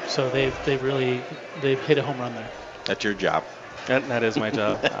to do. So they've hit a home run there. That's your job. That is my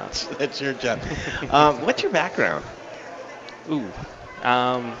job. That's your job. What's your background?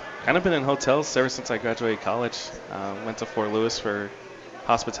 Kind of been in hotels ever since I graduated college. Went to Fort Lewis for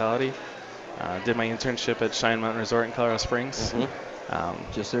hospitality. Did my internship at Cheyenne Mountain Resort in Colorado Springs.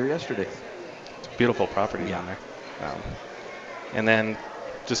 Just there yesterday. It's a beautiful property down there. And then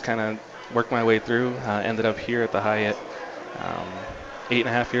just kind of worked my way through. Ended up here at the Hyatt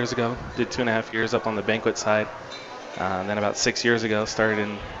 8.5 years ago. Did 2.5 years up on the banquet side. Then about 6 years ago, started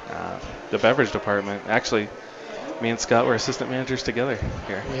in the beverage department. Actually, me and Scott were assistant managers together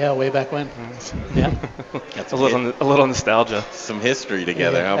here. Yeah, way back when. Yeah. That's a little nostalgia. Some history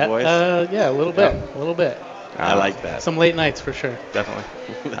together, huh, boys? Yeah, a little bit. A little bit. I like that. Some late nights for sure.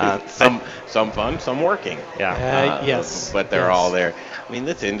 Definitely. Some fun, some working. Yeah. Yes. But they're all there. I mean,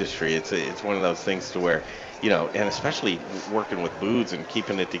 this industry, it's one of those things to where, and especially working with booths and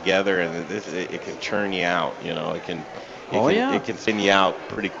keeping it together, and it can churn you out. It can spin you out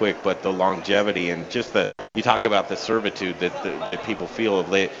pretty quick. But the longevity and just you talk about the servitude that people feel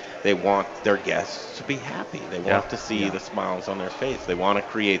they want their guests to be happy. They want to see the smiles on their face. They want to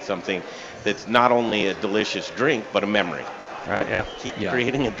create something that's not only a delicious drink but a memory. Right.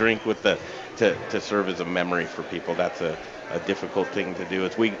 Creating a drink to serve as a memory for people. That's a difficult thing to do.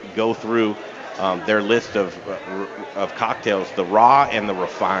 As we go through their list of cocktails, the raw and the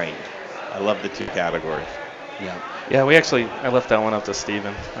refined. I love the two categories. Yeah, I left that one up to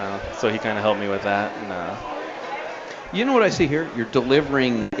Steven, so he kind of helped me with that. And, you know what I see here? You're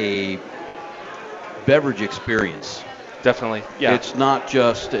delivering a beverage experience. Definitely, yeah. It's not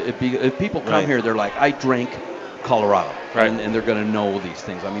just, if people come here, they're like, I drink Colorado. Right. And they're going to know these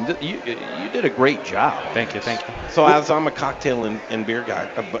things. I mean, you did a great job. Thank you. So as I'm a cocktail and beer guy,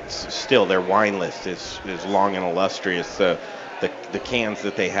 but still their wine list is long and illustrious. The cans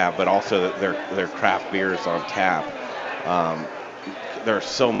that they have, but also their craft beers on tap. There are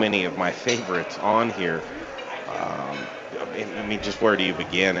so many of my favorites on here. I mean, just where do you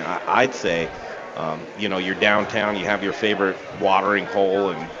begin? I'd say, you're downtown, you have your favorite watering hole,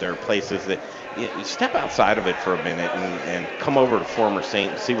 and there are places that you step outside of it for a minute and come over to Former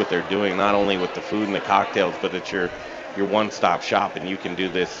Saint and see what they're doing, not only with the food and the cocktails, but it's your one-stop shop, and you can do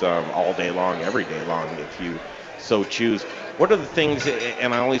this all day long, every day long, if you so choose. What are the things,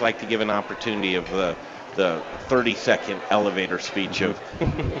 and I always like to give an opportunity of the 30-second elevator speech of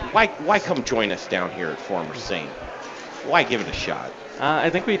why come join us down here at Former Saint? Why give it a shot? I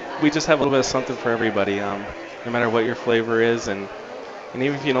think we just have a little bit of something for everybody, no matter what your flavor is, and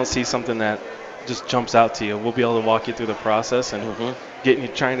even if you don't see something that just jumps out to you, we'll be able to walk you through the process and get you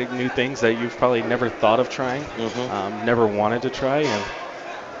trying new things that you've probably never thought of trying, never wanted to try, and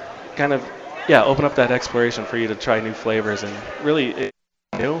kind of open up that exploration for you to try new flavors and really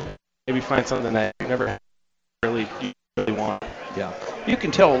maybe find something that you never really want. Yeah, you can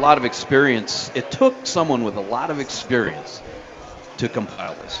tell a lot of experience. It took someone with a lot of experience to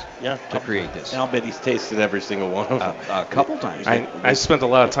compile this, to create this. I'll bet he's tasted every single one of them. A couple times. I spent a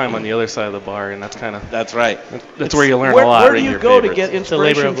lot of time on the other side of the bar, and that's right. That's where you learn a lot. Where do you go to get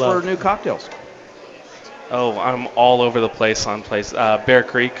inspiration for new cocktails? Oh, I'm all over the place on Bear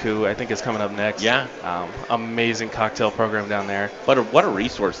Creek, who I think is coming up next. Yeah. Amazing cocktail program down there. What a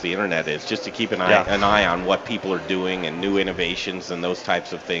resource the internet is, just to keep an eye on what people are doing and new innovations and those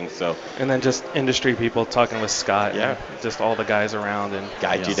types of things. So. And then just industry people talking with Scott. Yeah. And just all the guys around and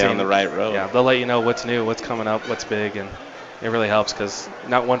guide you down the right road. Yeah. They'll let you know what's new, what's coming up, what's big, and it really helps because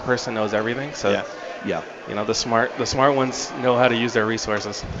not one person knows everything. So Yeah. You know, the smart ones know how to use their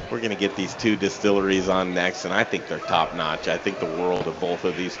resources. We're going to get these two distilleries on next, and I think they're top notch. I think the world of both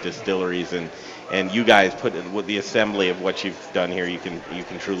of these distilleries, and you guys put it with the assembly of what you've done here, you can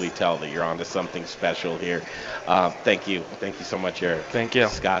truly tell that you're onto something special here. Thank you so much, Eric. Thank you,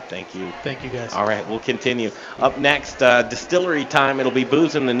 Scott. Thank you. Thank you, guys. All right, we'll continue. Up next, distillery time. It'll be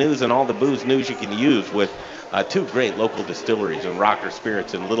booze in the news and all the booze news you can use with two great local distilleries in Rocker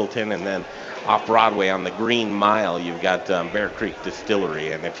Spirits in Littleton, and then off Broadway on the Green Mile, you've got Bear Creek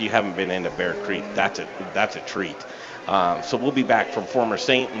Distillery. And if you haven't been into Bear Creek, that's a treat. So we'll be back from Former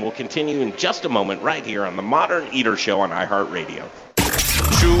Saint, and we'll continue in just a moment right here on the Modern Eater Show on iHeartRadio.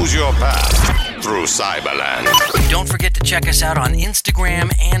 Choose your path through Cyberland. Don't forget to check us out on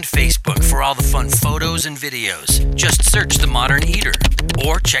Instagram and Facebook for all the fun photos and videos. Just search The Modern Eater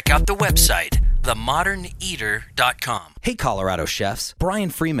or check out the website, themoderneater.com. Hey, Colorado chefs.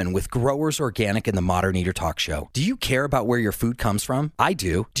 Brian Freeman with Growers Organic and the Modern Eater Talk Show. Do you care about where your food comes from? I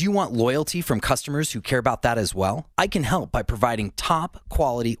do. Do you want loyalty from customers who care about that as well? I can help by providing top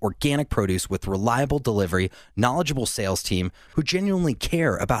quality organic produce with reliable delivery, knowledgeable sales team who genuinely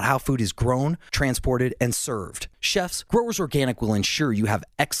care about how food is grown, transported, and served. Chefs, Growers Organic will ensure you have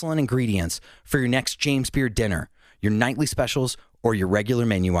excellent ingredients for your next James Beard dinner, your nightly specials, or your regular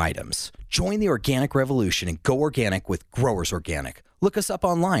menu items. Join the organic revolution and go organic with Growers Organic. Look us up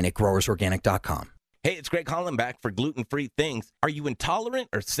online at growersorganic.com. Hey, it's Greg Hollenbach for Gluten-Free Things. Are you intolerant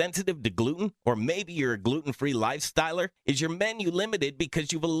or sensitive to gluten? Or maybe you're a gluten-free lifestyler? Is your menu limited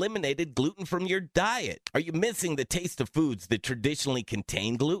because you've eliminated gluten from your diet? Are you missing the taste of foods that traditionally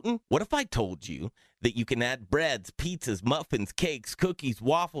contain gluten? What if I told you that you can add breads, pizzas, muffins, cakes, cookies,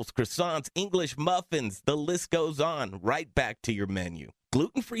 waffles, croissants, English muffins, the list goes on, right back to your menu?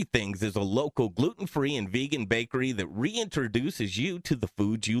 Gluten-Free Things is a local gluten-free and vegan bakery that reintroduces you to the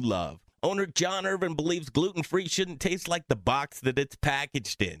foods you love. Owner John Irvin believes gluten-free shouldn't taste like the box that it's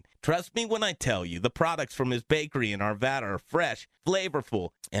packaged in. Trust me when I tell you, the products from his bakery in Arvada are fresh, flavorful,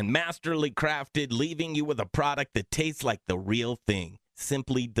 and masterly crafted, leaving you with a product that tastes like the real thing.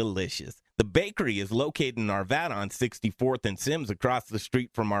 Simply delicious. The bakery is located in Arvada on 64th and Sims across the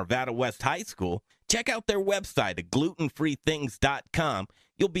street from Arvada West High School. Check out their website at glutenfreethings.com.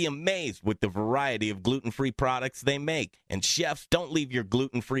 You'll be amazed with the variety of gluten-free products they make. And chefs, don't leave your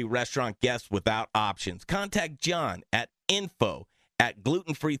gluten-free restaurant guests without options. Contact John at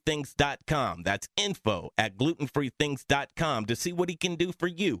info@glutenfreethings.com. That's info@glutenfreethings.com to see what he can do for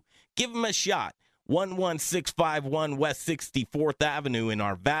you. Give him a shot. 11651 West 64th Avenue in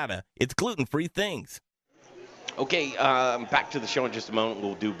Arvada. It's Gluten-Free Things. Okay, back to the show in just a moment.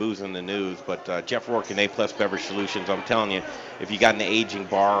 We'll do booze in the news, but Jeff Rourke and A-Plus Beverage Solutions, I'm telling you, if you got an aging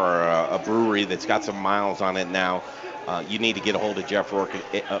bar or a brewery that's got some miles on it now, you need to get a hold of Jeff Rourke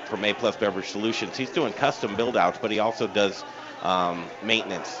from A-Plus Beverage Solutions. He's doing custom build-outs, but he also does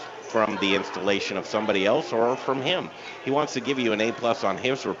maintenance from the installation of somebody else or from him. He wants to give you an A-plus on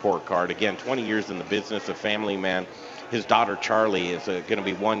his report card. Again, 20 years in the business, a family man. His daughter Charlie is going to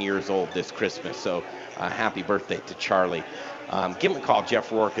be 1 year old this Christmas, so happy birthday to Charlie. Give him a call,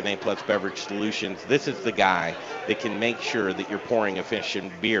 Jeff Rourke and A-Plus Beverage Solutions. This is the guy that can make sure that you're pouring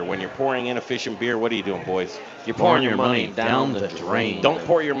efficient beer. When you're pouring inefficient beer, what are you doing, boys? You're pouring your money down the drain. Don't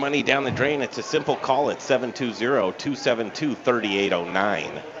pour your money down the drain. It's a simple call at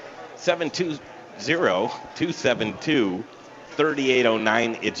 720-272-3809.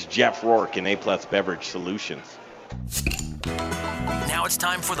 720-272-3809. It's Jeff Rourke and A-Plus Beverage Solutions. Now it's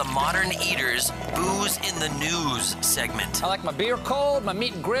time for the Modern Eaters Booze in the News segment. I like my beer cold, my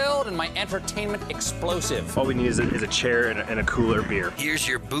meat grilled, and my entertainment explosive. All we need is a chair and a cooler beer. Here's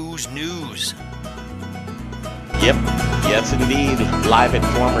your booze news. Yep, yes indeed. Live at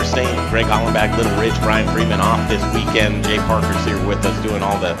Former Saint, Greg Hollenbach, Little Ridge, Brian Freeman off this weekend. Jay Parker's here with us doing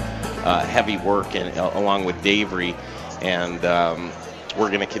all the heavy work, and along with Davery, and we're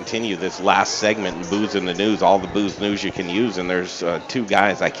going to continue this last segment in Booze in the News, all the booze news you can use, and there's two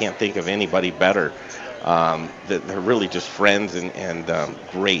guys, I can't think of anybody better, that they're really just friends and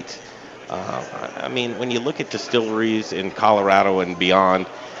great. I mean, when you look at distilleries in Colorado and beyond,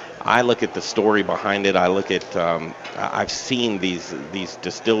 I look at the story behind it. I look at, I've seen these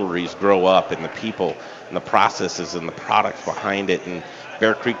distilleries grow up, and the people and the processes and the products behind it. And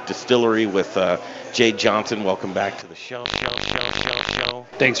Bear Creek Distillery with Jay Johnson, welcome back to the show.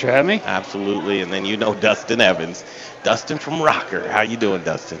 Thanks for having me. Absolutely. And then you know Dustin Evans. Dustin from Rocker. How you doing,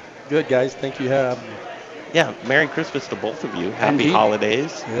 Dustin? Good, guys. Thank you for having me. Yeah, Merry Christmas to both of you. Happy Indeed.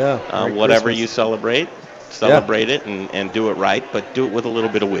 Holidays. Yeah. Whatever Christmas. You celebrate it and do it right, but do it with a little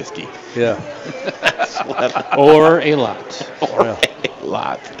bit of whiskey. Yeah. Or a lot.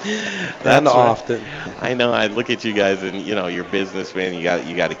 Lots. And That's often. I know. I look at you guys, and you're businessmen. You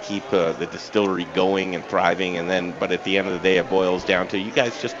got to keep the distillery going and thriving, and then, but at the end of the day, it boils down to you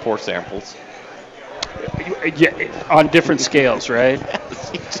guys just pour samples. Yeah, on different scales, right?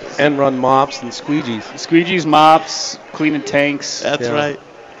 And run mops and squeegees. Squeegees, mops, cleaning tanks. That's right.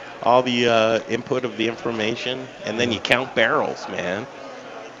 All the input of the information, and then you count barrels, man.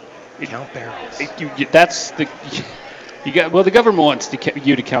 Count barrels. That's the. The government wants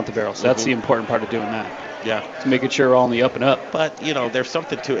you to count the barrels. That's the important part of doing that. Yeah. To making sure we're all on the up and up. But, there's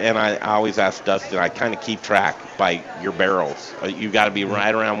something to it, and I always ask Dustin, I kind of keep track by your barrels. You got to be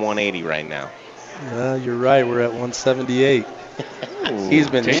right around 180 right now. You're right. We're at 178. He's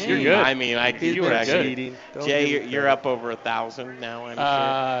been cheating. You're good. I mean, You're cheating. Jay, you're up over 1,000 now,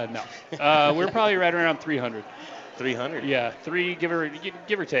 I'm sure. No. We're probably right around 300. 300? Yeah, 3, give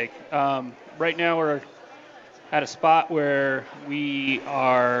or take. Right now we're at a spot where we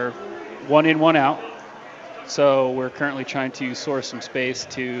are 1 in, 1 out. So we're currently trying to source some space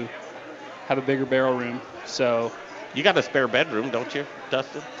to have a bigger barrel room. So you got a spare bedroom, don't you,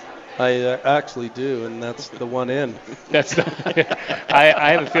 Dustin? I actually do, and that's the 1 in. That's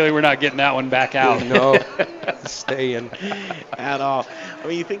I have a feeling we're not getting that one back out. No, stay in. At all. I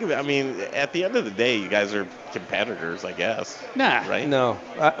mean, you think of it. I mean, at the end of the day, you guys are competitors, I guess. Nah. Right? No.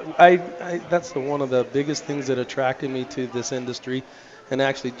 I that's one of the biggest things that attracted me to this industry, and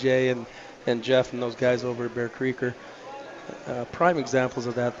actually Jay and Jeff and those guys over at Bear Creek are prime examples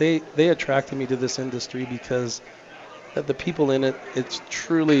of that. They attracted me to this industry because the people in it, it's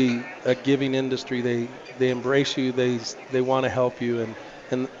truly a giving industry. They embrace you. They want to help you,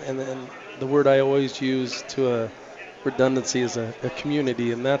 and the word I always use to a redundancy is a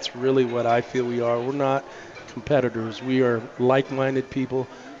community, and that's really what I feel we are. We're not competitors. We are like-minded people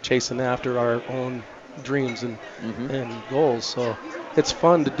chasing after our own dreams and goals. So it's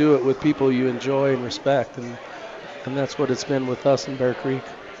fun to do it with people you enjoy and respect, and that's what it's been with us in Bear Creek.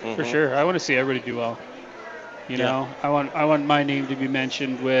 For sure. I want to see everybody do well. You know, I want my name to be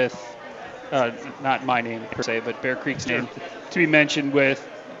mentioned with, not my name per se, but Bear Creek's name to be mentioned with,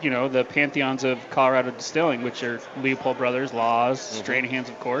 the pantheons of Colorado distilling, which are Leopold Brothers, Laws, Stranahan's,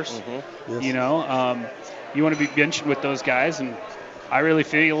 of course. Yes. You want to be mentioned with those guys, and I really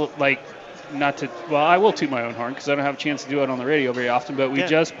feel like I will toot my own horn because I don't have a chance to do it on the radio very often, but we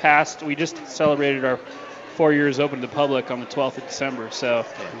just celebrated our 4 years open to the public on the 12th of December. So,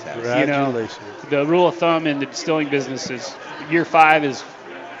 congratulations. The rule of thumb in the distilling business is year 5 is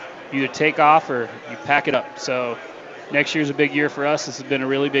either take off or you pack it up. So next year's a big year for us. This has been a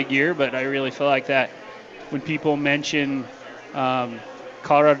really big year, but I really feel like that when people mention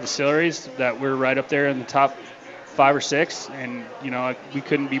Colorado distilleries, that we're right up there in the top 5 or 6. And, we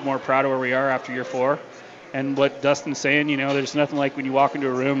couldn't be more proud of where we are after year 4. And what Dustin's saying, there's nothing like when you walk into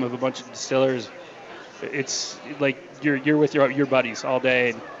a room of a bunch of distillers. It's like you're with your buddies all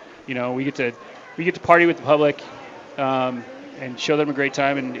day, and we get to party with the public and show them a great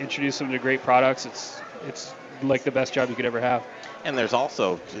time and introduce them to great products. It's like the best job you could ever have. And there's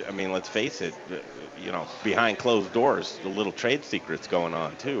also, I mean, let's face it, behind closed doors, the little trade secrets going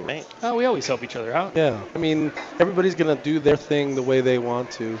on too, right? Oh, we always help each other out. Yeah, I mean, everybody's gonna do their thing the way they want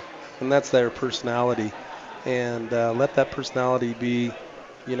to, and that's their personality, and let that personality be,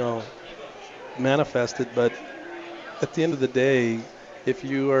 manifested. But at the end of the day, if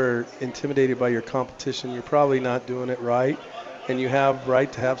you are intimidated by your competition, you're probably not doing it right, and you have right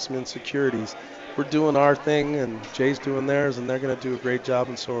to have some insecurities. We're doing our thing, and Jay's doing theirs, and they're going to do a great job,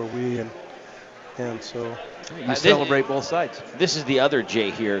 and so are we. And so you celebrate both sides. This is the other Jay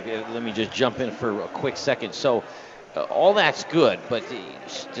here. Let me just jump in for a quick second. So all that's good, but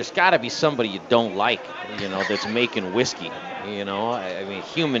there's got to be somebody you don't like, that's making whiskey. I mean,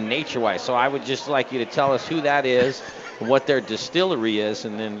 human nature-wise. So I would just like you to tell us who that is, what their distillery is,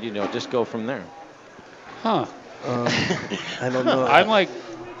 and then, just go from there. Huh. I don't know. I'm like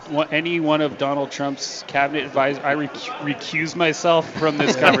any one of Donald Trump's cabinet advisors. I recuse myself from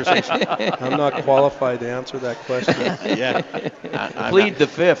this conversation. I'm not qualified to answer that question. Yeah. Plead the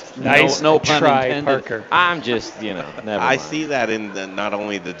fifth. Nice no pun try, intended. Parker. I'm just, never I mind. see that in not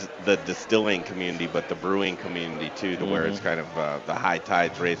only the distilling community, but the brewing community too, to where it's kind of the high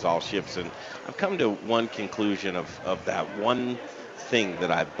tides raise all ships. And I've come to one conclusion of that one thing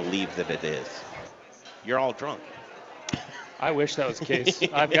that I believe that it is. You're all drunk. I wish that was the case.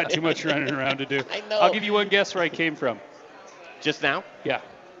 I've got too much running around to do. I know. I'll give you one guess where I came from. Just now? Yeah.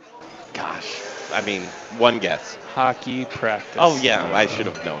 Gosh. I mean, one guess. Hockey practice. Oh, yeah, I should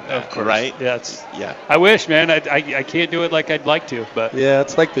have known that. Of course. Right? Yeah. I wish, man. I can't do it like I'd like to, but. Yeah,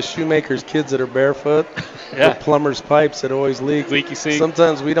 it's like the shoemaker's kids that are barefoot. Yeah. The plumber's pipes that always leak. Leaky sink.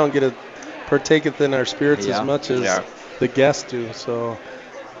 Sometimes we don't get to partake in our spirits Yeah. as much as Yeah. the guests do. So,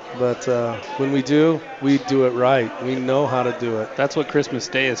 but when we do it right. We know how to do it. That's what Christmas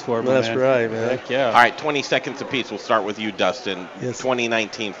Day is for, man. That's right, man. Heck yeah. All right, 20 seconds apiece. We'll start with you, Dustin. Yes.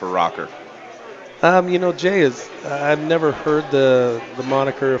 2019 for Rocker. Jay I've never heard the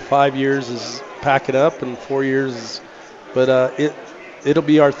moniker 5 years is pack it up and 4 years is, but it'll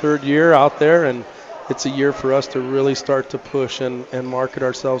be our third year out there, and it's a year for us to really start to push and market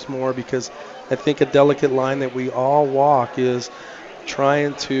ourselves more, because I think a delicate line that we all walk is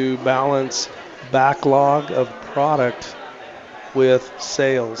trying to balance backlog of product with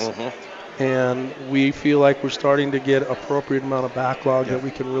sales. And we feel like we're starting to get appropriate amount of backlog that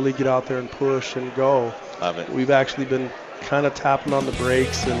we can really get out there and push and go. Love it. We've actually been kind of tapping on the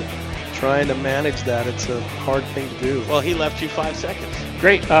brakes and trying to manage that. It's a hard thing to do. Well, he left you 5 seconds.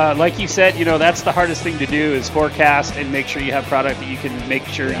 Great. Like you said, that's the hardest thing to do is forecast and make sure you have product that you can make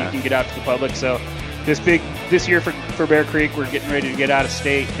sure you can get out to the public. So this year for Bear Creek, we're getting ready to get out of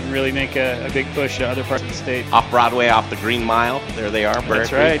state and really make a big push to other parts of the state. Off Broadway, off the Green Mile. There they are. Bear That's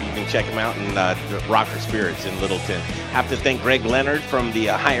Creek. right. You can check them out in Rocker Spirits in Littleton. Have to thank Greg Leonard from the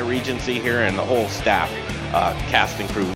Hyatt Regency here and the whole staff, cast and crew.